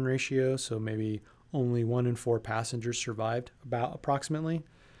 3-to-1 ratio, so maybe only 1 in 4 passengers survived, about approximately.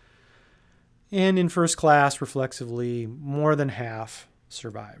 And in first class, reflexively, more than half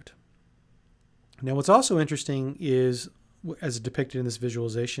survived. Now, what's also interesting is, as depicted in this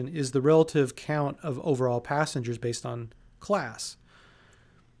visualization, is the relative count of overall passengers based on class.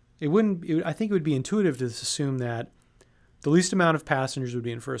 I think it would be intuitive to assume that the least amount of passengers would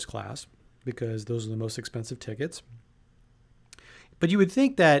be in first class because those are the most expensive tickets. But you would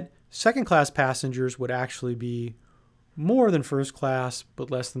think that second class passengers would actually be more than first class,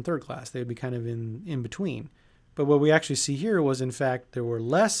 but less than third class. They would be kind of in between. But what we actually see here was, in fact, there were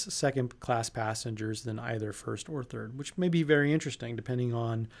less second class passengers than either first or third, which may be very interesting depending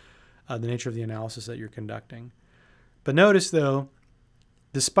on the nature of the analysis that you're conducting. But notice, though,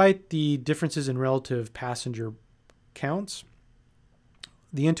 despite the differences in relative passenger counts,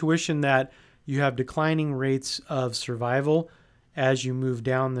 the intuition that you have declining rates of survival as you move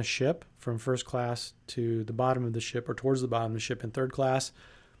down the ship from first class to the bottom of the ship or towards the bottom of the ship in third class,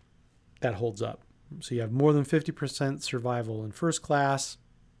 that holds up. So you have more than 50% survival in first class,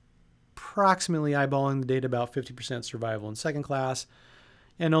 approximately eyeballing the data about 50% survival in second class,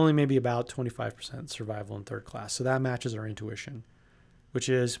 and only maybe about 25% survival in third class. So that matches our intuition, which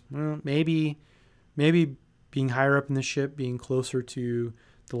is maybe being higher up in the ship, being closer to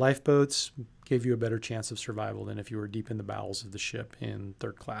the lifeboats gave you a better chance of survival than if you were deep in the bowels of the ship in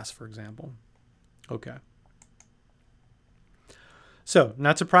third class, for example. Okay. So,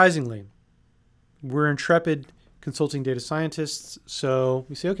 not surprisingly, we're intrepid consulting data scientists, so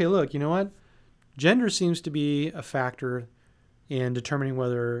we say, okay, look, you know what? Gender seems to be a factor in determining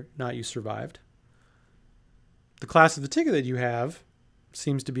whether or not you survived. The class of the ticket that you have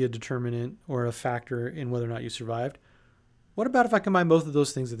seems to be a determinant or a factor in whether or not you survived. What about if I combine both of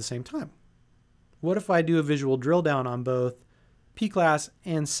those things at the same time? What if I do a visual drill down on both P-class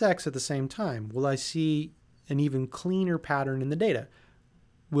and sex at the same time? Will I see an even cleaner pattern in the data?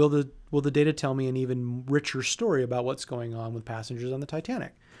 Will the data tell me an even richer story about what's going on with passengers on the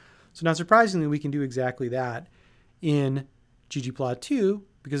Titanic? So not surprisingly, we can do exactly that in ggplot2,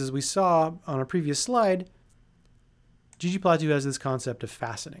 because as we saw on our previous slide, ggplot2 has this concept of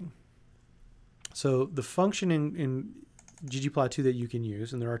faceting. So the function in ggplot2 that you can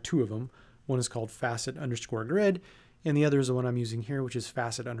use, and there are two of them, one is called facet_grid, and the other is the one I'm using here, which is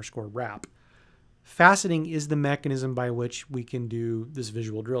facet_wrap. Faceting is the mechanism by which we can do this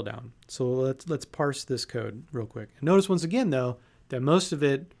visual drill down. So let's parse this code real quick. And notice once again, though, that most of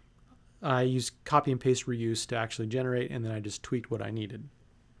it I use copy and paste reuse to actually generate, and then I just tweaked what I needed.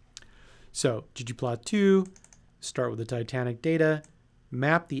 So ggplot2, start with the Titanic data,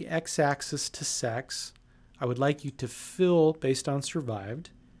 map the x-axis to sex. I would like you to fill based on survived.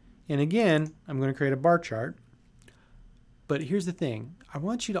 And again, I'm going to create a bar chart. But here's the thing. I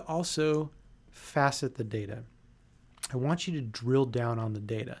want you to also facet the data. I want you to drill down on the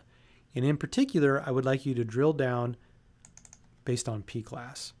data. And in particular, I would like you to drill down based on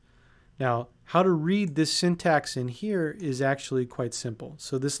P-class. Now, how to read this syntax in here is actually quite simple.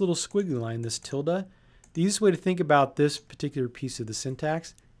 So this little squiggly line, this tilde, the easiest way to think about this particular piece of the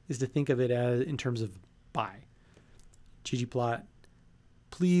syntax is to think of it as in terms of by. ggplot,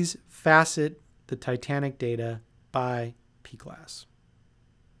 please facet the Titanic data by P-class.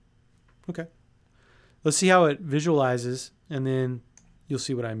 Okay. Let's see how it visualizes, and then you'll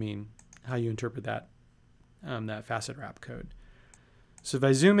see what I mean, how you interpret that, that facet wrap code. So if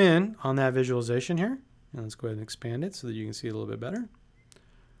I zoom in on that visualization here, and let's go ahead and expand it so that you can see it a little bit better.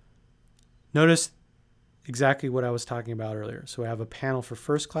 Notice exactly what I was talking about earlier. So I have a panel for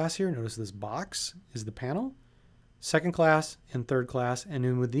first class here. Notice this box is the panel, second class and third class. And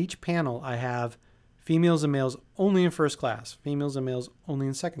then with each panel, I have females and males only in first class, females and males only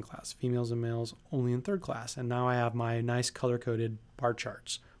in second class, females and males only in third class. And now I have my nice color-coded bar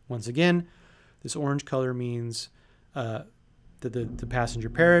charts. Once again, this orange color means that the passenger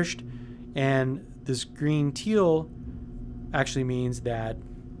perished, and this green teal actually means that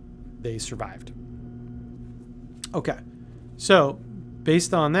they survived. Okay, so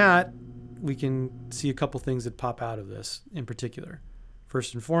based on that, we can see a couple things that pop out of this in particular.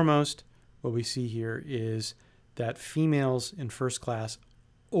 First and foremost, what we see here is that females in first class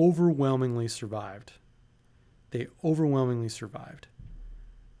overwhelmingly survived. They overwhelmingly survived.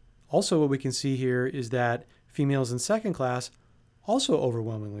 Also, what we can see here is that females in second class also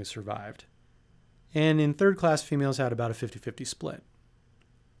overwhelmingly survived. And in third class, females had about a 50-50 split.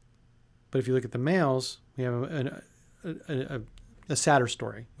 But if you look at the males, we have a sadder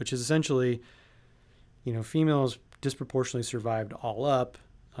story, which is essentially, females disproportionately survived all up.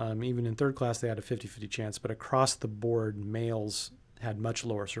 Even in third class, they had a 50-50 chance, but across the board, males had much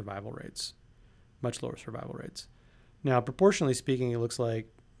lower survival rates. Much lower survival rates. Now, proportionally speaking, it looks like,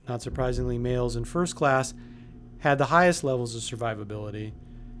 not surprisingly, males in first class had the highest levels of survivability,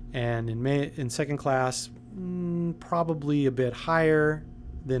 and in second class, probably a bit higher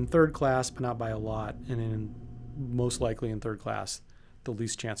than third class, but not by a lot, and most likely in third class, the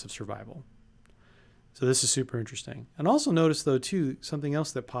least chance of survival. So this is super interesting. And also notice, though, too, something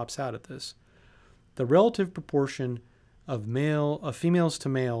else that pops out at this. The relative proportion of females to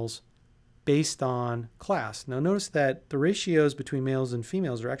males based on class. Now notice that the ratios between males and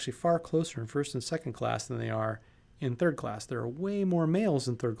females are actually far closer in first and second class than they are in third class. There are way more males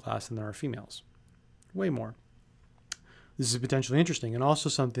in third class than there are females. Way more. This is potentially interesting, and also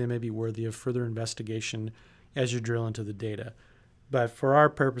something that may be worthy of further investigation as you drill into the data. But for our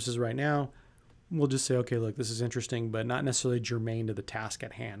purposes right now, we'll just say, okay, look, this is interesting, but not necessarily germane to the task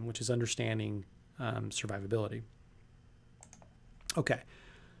at hand, which is understanding survivability. Okay.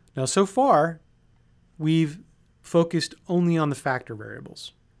 Now, so far, we've focused only on the factor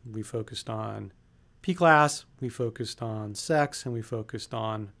variables. We focused on P-class, we focused on sex, and we focused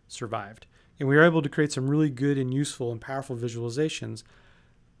on survived. And we were able to create some really good and useful and powerful visualizations.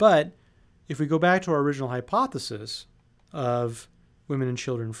 But if we go back to our original hypothesis of women and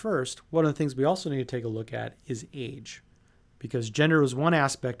children first, one of the things we also need to take a look at is age. Because gender was one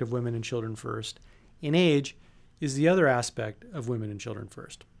aspect of women and children first, and age is the other aspect of women and children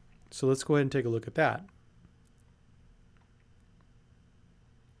first. So let's go ahead and take a look at that.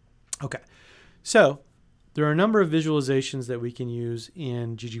 Okay, so There are a number of visualizations that we can use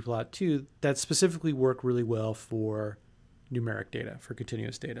in ggplot2 that specifically work really well for numeric data, for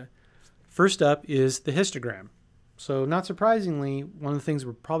continuous data. First up is the histogram. So not surprisingly, one of the things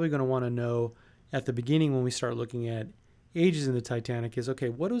we're probably going to want to know at the beginning when we start looking at ages in the Titanic is, okay,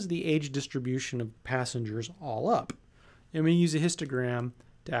 what was the age distribution of passengers all up? And we use a histogram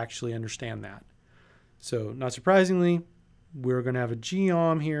to actually understand that. So not surprisingly, we're going to have a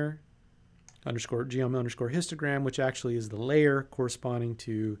geom here, geom underscore histogram, which actually is the layer corresponding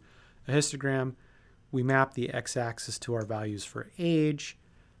to a histogram. We map the x-axis to our values for age.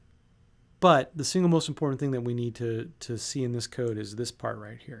 But the single most important thing that we need to see in this code is this part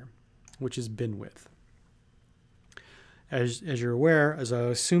right here, which is bin width. As you're aware, as I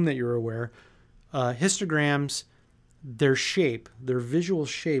assume that you're aware, histograms, their shape, their visual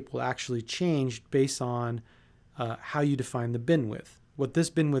shape will actually change based on how you define the bin width. What this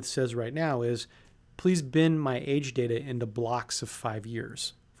bin width says right now is, please bin my age data into blocks of 5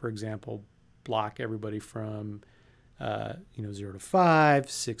 years. For example, block everybody from 0 to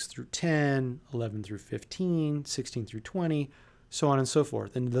 5, 6 through 10, 11 through 15, 16 through 20, so on and so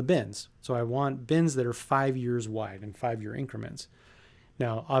forth, into the bins. So I want bins that are 5 years wide in 5-year increments.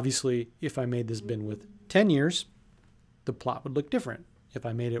 Now, obviously, if I made this bin with 10 years, the plot would look different. If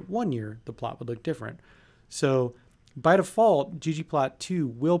I made it 1 year, the plot would look different. So by default,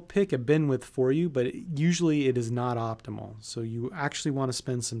 ggplot2 will pick a bin width for you, but usually it is not optimal. So you actually want to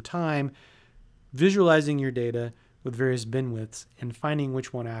spend some time visualizing your data with various bin widths and finding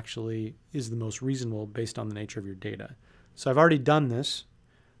which one actually is the most reasonable based on the nature of your data. So I've already done this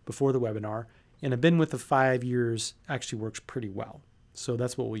before the webinar, and a bin width of 5 years actually works pretty well. So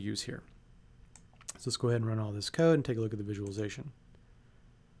that's what we'll use here. So let's go ahead and run all this code and take a look at the visualization.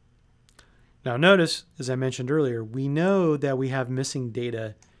 Now notice, as I mentioned earlier, we know that we have missing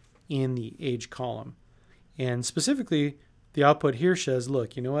data in the age column. And specifically, the output here says,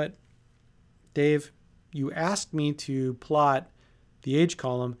 look, you know what, Dave, you asked me to plot the age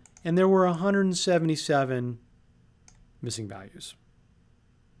column, and there were 177 missing values.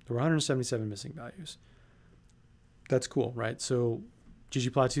 There were 177 missing values. That's cool, right? So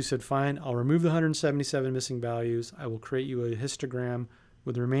ggplot2 said, fine, I'll remove the 177 missing values. I will create you a histogram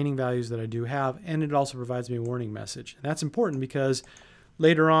with the remaining values that I do have, and it also provides me a warning message. And that's important because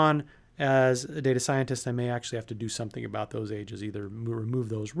later on, as a data scientist, I may actually have to do something about those ages, either remove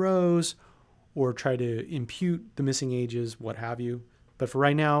those rows or try to impute the missing ages, what have you. But for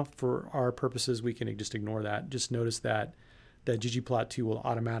right now, for our purposes, we can just ignore that. Just notice that ggplot2 will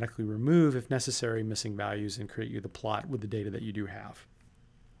automatically remove, if necessary, missing values and create you the plot with the data that you do have.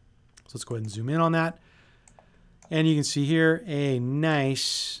 So let's go ahead and zoom in on that. And you can see here a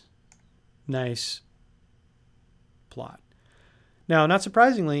nice plot. Now, not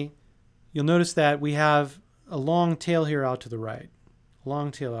surprisingly, you'll notice that we have a long tail here out to the right.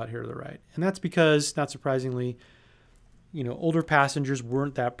 Long tail out here to the right. And that's because, not surprisingly, older passengers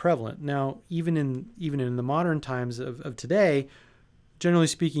weren't that prevalent. Now, even in the modern times of today, generally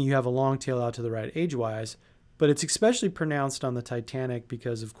speaking, you have a long tail out to the right age-wise, but it's especially pronounced on the Titanic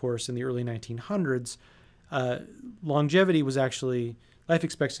because, of course, in the early 1900s, longevity was actually, life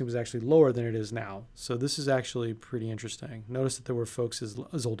expectancy was actually lower than it is now. So this is actually pretty interesting. Notice that there were folks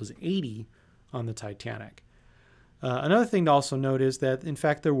as old as 80 on the Titanic. Another thing to also note is that, in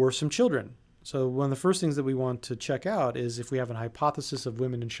fact, there were some children. So one of the first things that we want to check out is if we have an hypothesis of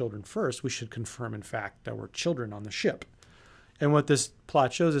women and children first, we should confirm, in fact, there were children on the ship. And what this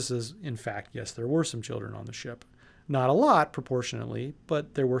plot shows us is, in fact, yes, there were some children on the ship. Not a lot proportionately,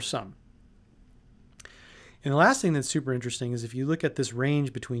 but there were some. And the last thing that's super interesting is if you look at this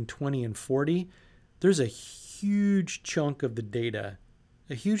range between 20 and 40, there's a huge chunk of the data,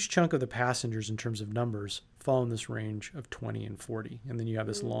 a huge chunk of the passengers in terms of numbers fall in this range of 20 and 40. And then you have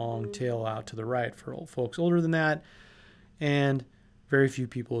this long tail out to the right for old folks older than that, and very few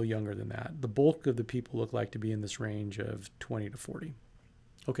people younger than that. The bulk of the people look like to be in this range of 20 to 40.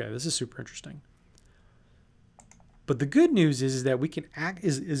 Okay, this is super interesting. But the good news is that we can act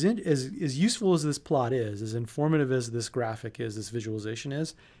as useful as this plot is, as informative as this graphic is, this visualization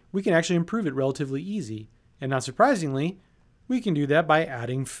is, we can actually improve it relatively easy. And not surprisingly, we can do that by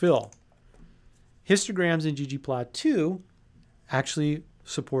adding fill. Histograms in ggplot2 actually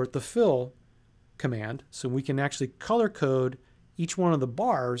support the fill command, so we can actually color code each one of the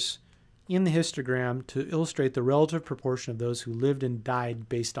bars in the histogram to illustrate the relative proportion of those who lived and died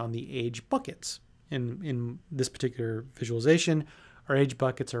based on the age buckets. In this particular visualization, our age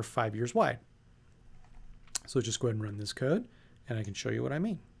buckets are 5 years wide. So let's just go ahead and run this code, and I can show you what I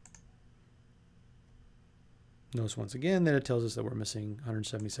mean. Notice once again that it tells us that we're missing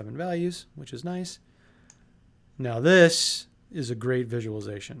 177 values, which is nice. Now this is a great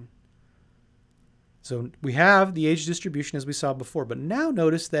visualization. So we have the age distribution as we saw before, but now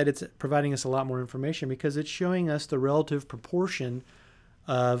notice that it's providing us a lot more information because it's showing us the relative proportion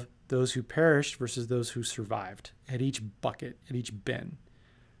of those who perished versus those who survived at each bucket, at each bin.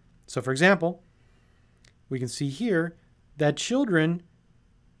 So for example, we can see here that children,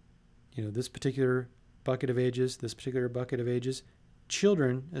 this particular bucket of ages,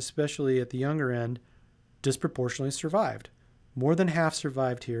 children, especially at the younger end, disproportionately survived. More than half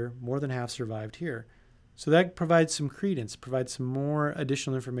survived here, more than half survived here. So that provides some credence, provides some more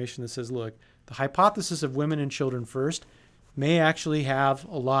additional information that says, look, the hypothesis of women and children first may actually have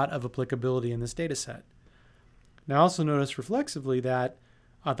a lot of applicability in this data set. Now also notice reflexively that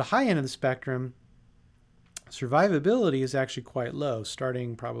at the high end of the spectrum, survivability is actually quite low,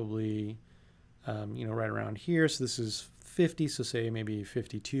 starting probably right around here. So this is 50, so say maybe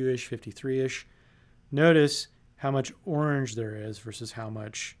 52-ish, 53-ish. Notice how much orange there is versus how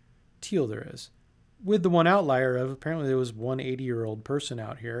much teal there is. With the one outlier of apparently there was one 80-year-old person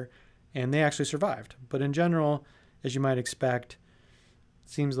out here and they actually survived. But in general, as you might expect, it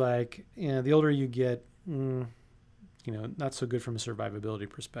seems like the older you get, not so good from a survivability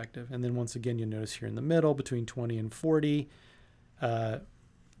perspective. And then once again, you'll notice here in the middle between 20 and 40, it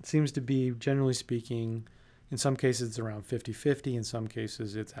seems to be, generally speaking, in some cases it's around 50-50. In some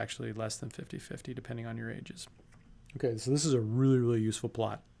cases it's actually less than 50-50 depending on your ages. Okay, so this is a really, really useful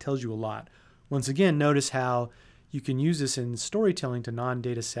plot. It tells you a lot. Once again, notice how you can use this in storytelling to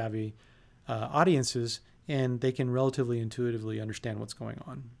non-data savvy audiences, and they can relatively intuitively understand what's going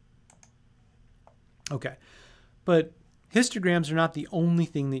on. Okay, but histograms are not the only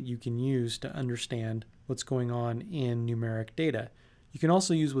thing that you can use to understand what's going on in numeric data. You can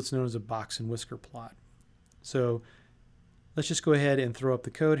also use what's known as a box and whisker plot. So let's just go ahead and throw up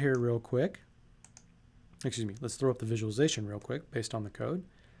the code here real quick. Let's throw up the visualization real quick based on the code.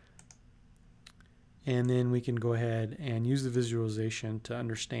 And then we can go ahead and use the visualization to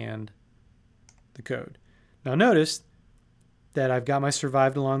understand the code. Now notice that I've got my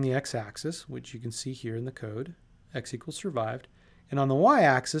survived along the x-axis, which you can see here in the code, x equals survived. And on the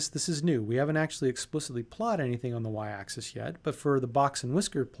y-axis, this is new. We haven't actually explicitly plotted anything on the y-axis yet, but for the box and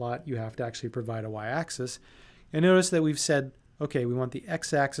whisker plot, you have to actually provide a y-axis. And notice that we've said, okay, we want the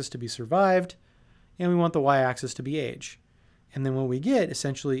x-axis to be survived, and we want the y-axis to be age. And then what we get,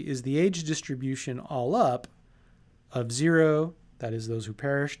 essentially, is the age distribution all up of 0, that is those who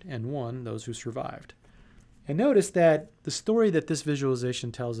perished, and 1, those who survived. And notice that the story that this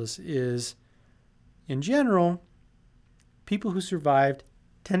visualization tells us is, in general, people who survived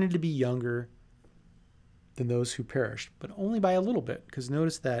tended to be younger than those who perished, but only by a little bit, because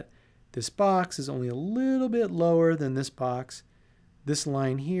notice that this box is only a little bit lower than this box. This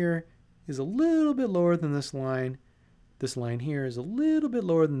line here is a little bit lower than this line. This line here is a little bit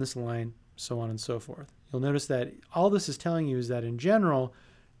lower than this line, so on and so forth. You'll notice that all this is telling you is that in general,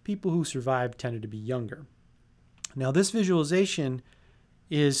 people who survived tended to be younger. Now this visualization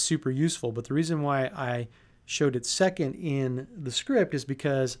is super useful, but the reason why I showed it second in the script is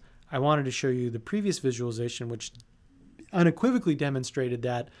because I wanted to show you the previous visualization, which unequivocally demonstrated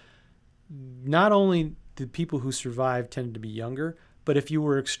that not only did people who survived tend to be younger, but if you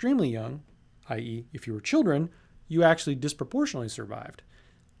were extremely young, i.e. if you were children, you actually disproportionately survived.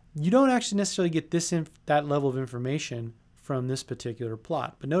 You don't actually necessarily get that level of information from this particular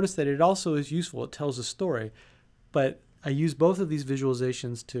plot, but notice that it also is useful. It tells a story, but I use both of these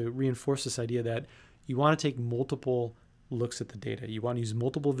visualizations to reinforce this idea that you want to take multiple looks at the data. You want to use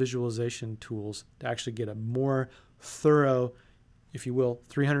multiple visualization tools to actually get a more thorough, if you will,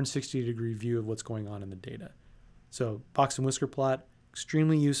 360-degree view of what's going on in the data. So box and whisker plot,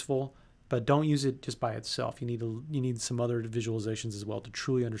 extremely useful, but don't use it just by itself. You need some other visualizations as well to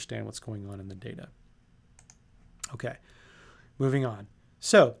truly understand what's going on in the data. Okay, moving on.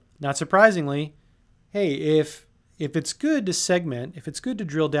 So, not surprisingly, hey, if it's good to segment, if it's good to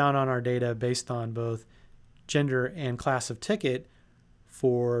drill down on our data based on both gender and class of ticket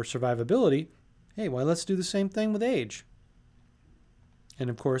for survivability, hey, well, let's do the same thing with age. And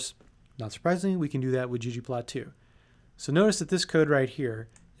of course, not surprisingly, we can do that with ggplot2. So notice that this code right here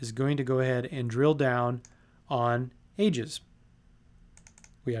is going to go ahead and drill down on ages.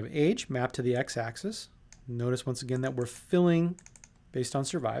 We have age mapped to the x-axis. Notice once again that we're filling based on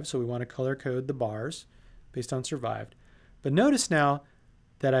survived, so we want to color code the bars based on survived. But notice now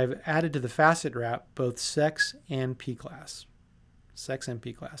that I've added to the facet wrap both sex and p-class. Sex and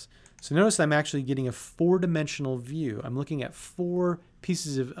p-class. So notice I'm actually getting a four-dimensional view. I'm looking at 4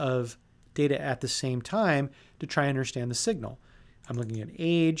 pieces of data at the same time to try and understand the signal. I'm looking at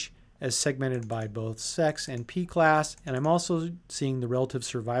age, as segmented by both sex and P-class, and I'm also seeing the relative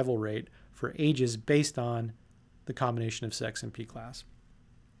survival rate for ages based on the combination of sex and P-class.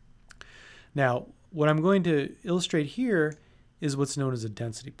 Now, what I'm going to illustrate here is what's known as a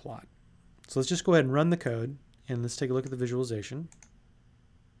density plot. So let's just go ahead and run the code, and let's take a look at the visualization.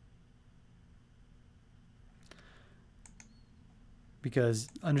 Because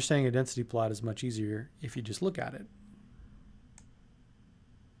understanding a density plot is much easier if you just look at it.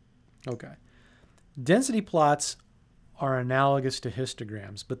 Okay. Density plots are analogous to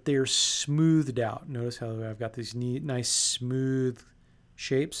histograms, but they're smoothed out. Notice how I've got these neat, nice smooth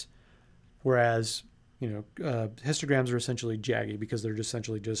shapes, whereas histograms are essentially jaggy because they're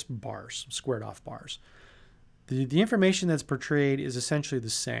essentially just bars, squared off bars. The information that's portrayed is essentially the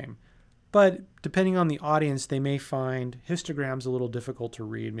same, but depending on the audience, they may find histograms a little difficult to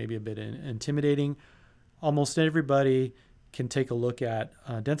read, maybe a bit intimidating. Almost everybody can take a look at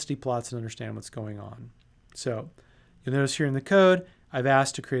density plots and understand what's going on. So you'll notice here in the code, I've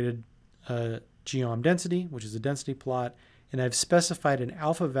asked to create a geom density, which is a density plot, and I've specified an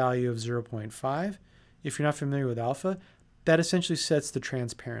alpha value of 0.5. If you're not familiar with alpha, that essentially sets the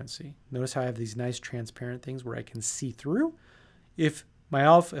transparency. Notice how I have these nice transparent things where I can see through. If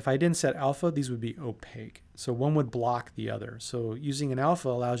I didn't set alpha, these would be opaque. So one would block the other. So using an alpha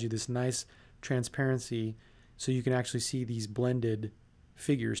allows you this nice transparency so you can actually see these blended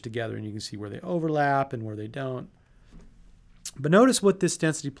figures together, and you can see where they overlap and where they don't. But notice what this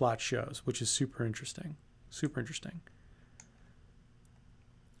density plot shows, which is super interesting. Super interesting.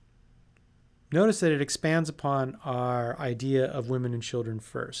 Notice that it expands upon our idea of women and children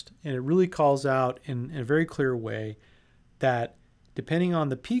first. And it really calls out in a very clear way that depending on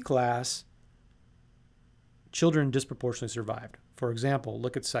the P class, children disproportionately survived. For example,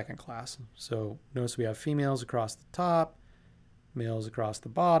 look at second class. So notice we have females across the top, males across the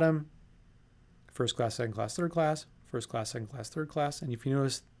bottom, first class, second class, third class, first class, second class, third class. And if you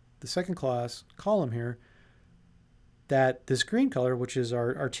notice the second class column here, that this green color, which is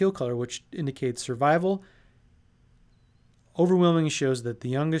our teal color, which indicates survival, overwhelmingly shows that the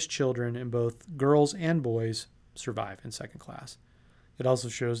youngest children in both girls and boys survive in second class. It also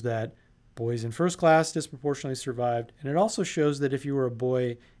shows that boys in first class disproportionately survived, and it also shows that if you were a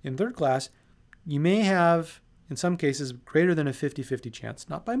boy in third class, you may have, in some cases, greater than a 50-50 chance,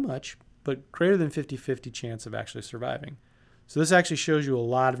 not by much, but greater than 50-50 chance of actually surviving. So this actually shows you a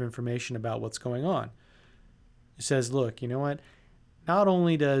lot of information about what's going on. It says, look, you know what? Not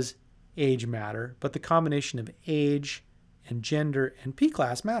only does age matter, but the combination of age and gender and P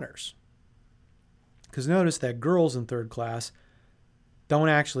class matters. Because notice that girls in third class don't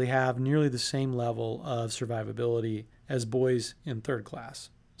actually have nearly the same level of survivability as boys in third class.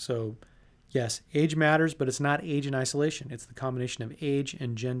 So yes, age matters, but it's not age in isolation. It's the combination of age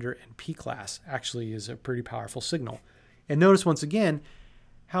and gender and P class actually is a pretty powerful signal. And notice once again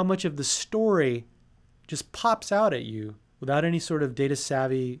how much of the story just pops out at you without any sort of data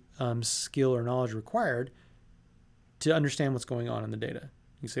savvy skill or knowledge required to understand what's going on in the data.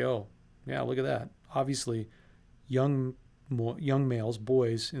 You say, oh, yeah, look at that. Obviously, young males,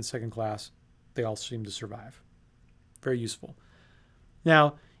 boys in second class, they all seem to survive. Very useful.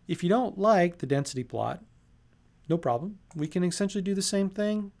 Now, if you don't like the density plot, no problem. We can essentially do the same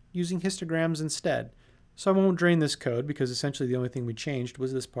thing using histograms instead. So I won't drain this code because essentially the only thing we changed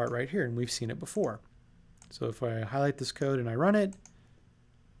was this part right here, and we've seen it before. So if I highlight this code and I run it,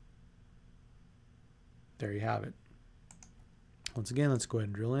 there you have it. Once again, let's go ahead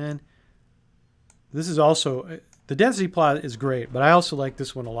and drill in. This is also, the density plot is great, but I also like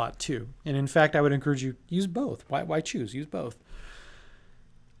this one a lot too. And in fact, I would encourage you use both. Why choose? Use both.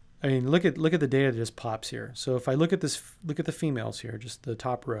 I mean, look at the data that just pops here. So if I look at this, look at the females here, just the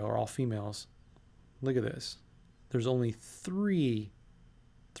top row are all females. Look at this. There's only three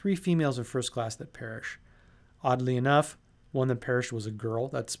females in first class that perish. Oddly enough, one that perished was a girl.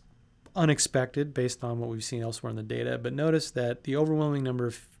 That's unexpected based on what we've seen elsewhere in the data. But notice that the overwhelming number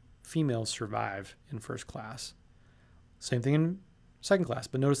of females survive in first class. Same thing in second class.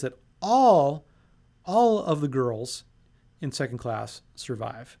 But notice that all of the girls in second class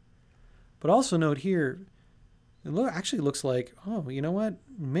survive. But also note here, it actually looks like, oh, you know what?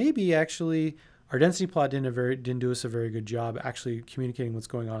 Maybe actually our density plot didn't do us a very good job actually communicating what's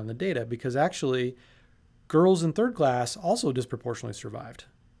going on in the data, because actually girls in third class also disproportionately survived.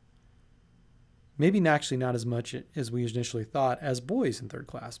 Maybe actually not as much as we initially thought as boys in third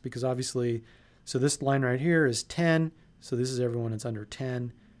class, because obviously, so this line right here is 10, so this is everyone that's under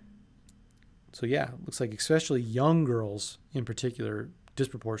 10. So yeah, it looks like especially young girls in particular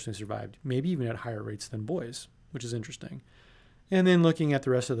disproportionately survived, maybe even at higher rates than boys, which is interesting. And then looking at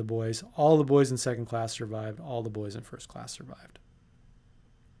the rest of the boys, all the boys in second class survived, all the boys in first class survived.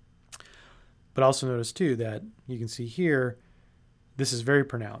 But also notice too that you can see here, this is very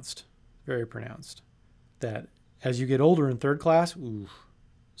pronounced, that as you get older in third class,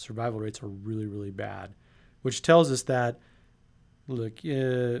 survival rates are really, really bad, which tells us that, look,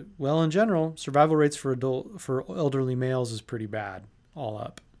 well, in general, survival rates for elderly males is pretty bad, all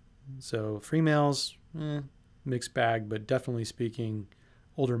up. So females, mixed bag, but definitely speaking,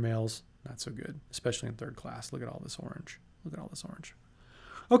 older males, not so good, especially in third class. Look at all this orange.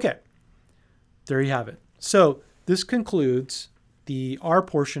 Okay, there you have it. So this concludes the R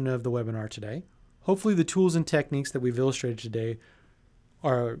portion of the webinar today. Hopefully the tools and techniques that we've illustrated today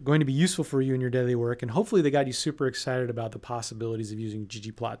are going to be useful for you in your daily work, and hopefully they got you super excited about the possibilities of using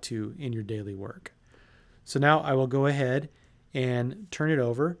ggplot2 in your daily work. So now I will go ahead and turn it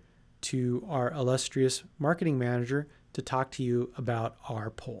over to our illustrious marketing manager to talk to you about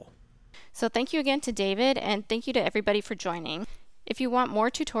our poll. So thank you again to David, and thank you to everybody for joining. If you want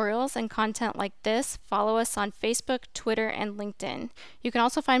more tutorials and content like this, follow us on Facebook, Twitter, and LinkedIn. You can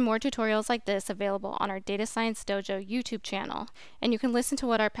also find more tutorials like this available on our Data Science Dojo YouTube channel. And you can listen to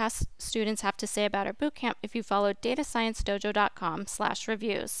what our past students have to say about our bootcamp if you follow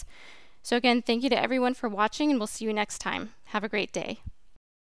datasciencedojo.com/reviews. So again, thank you to everyone for watching, and we'll see you next time. Have a great day.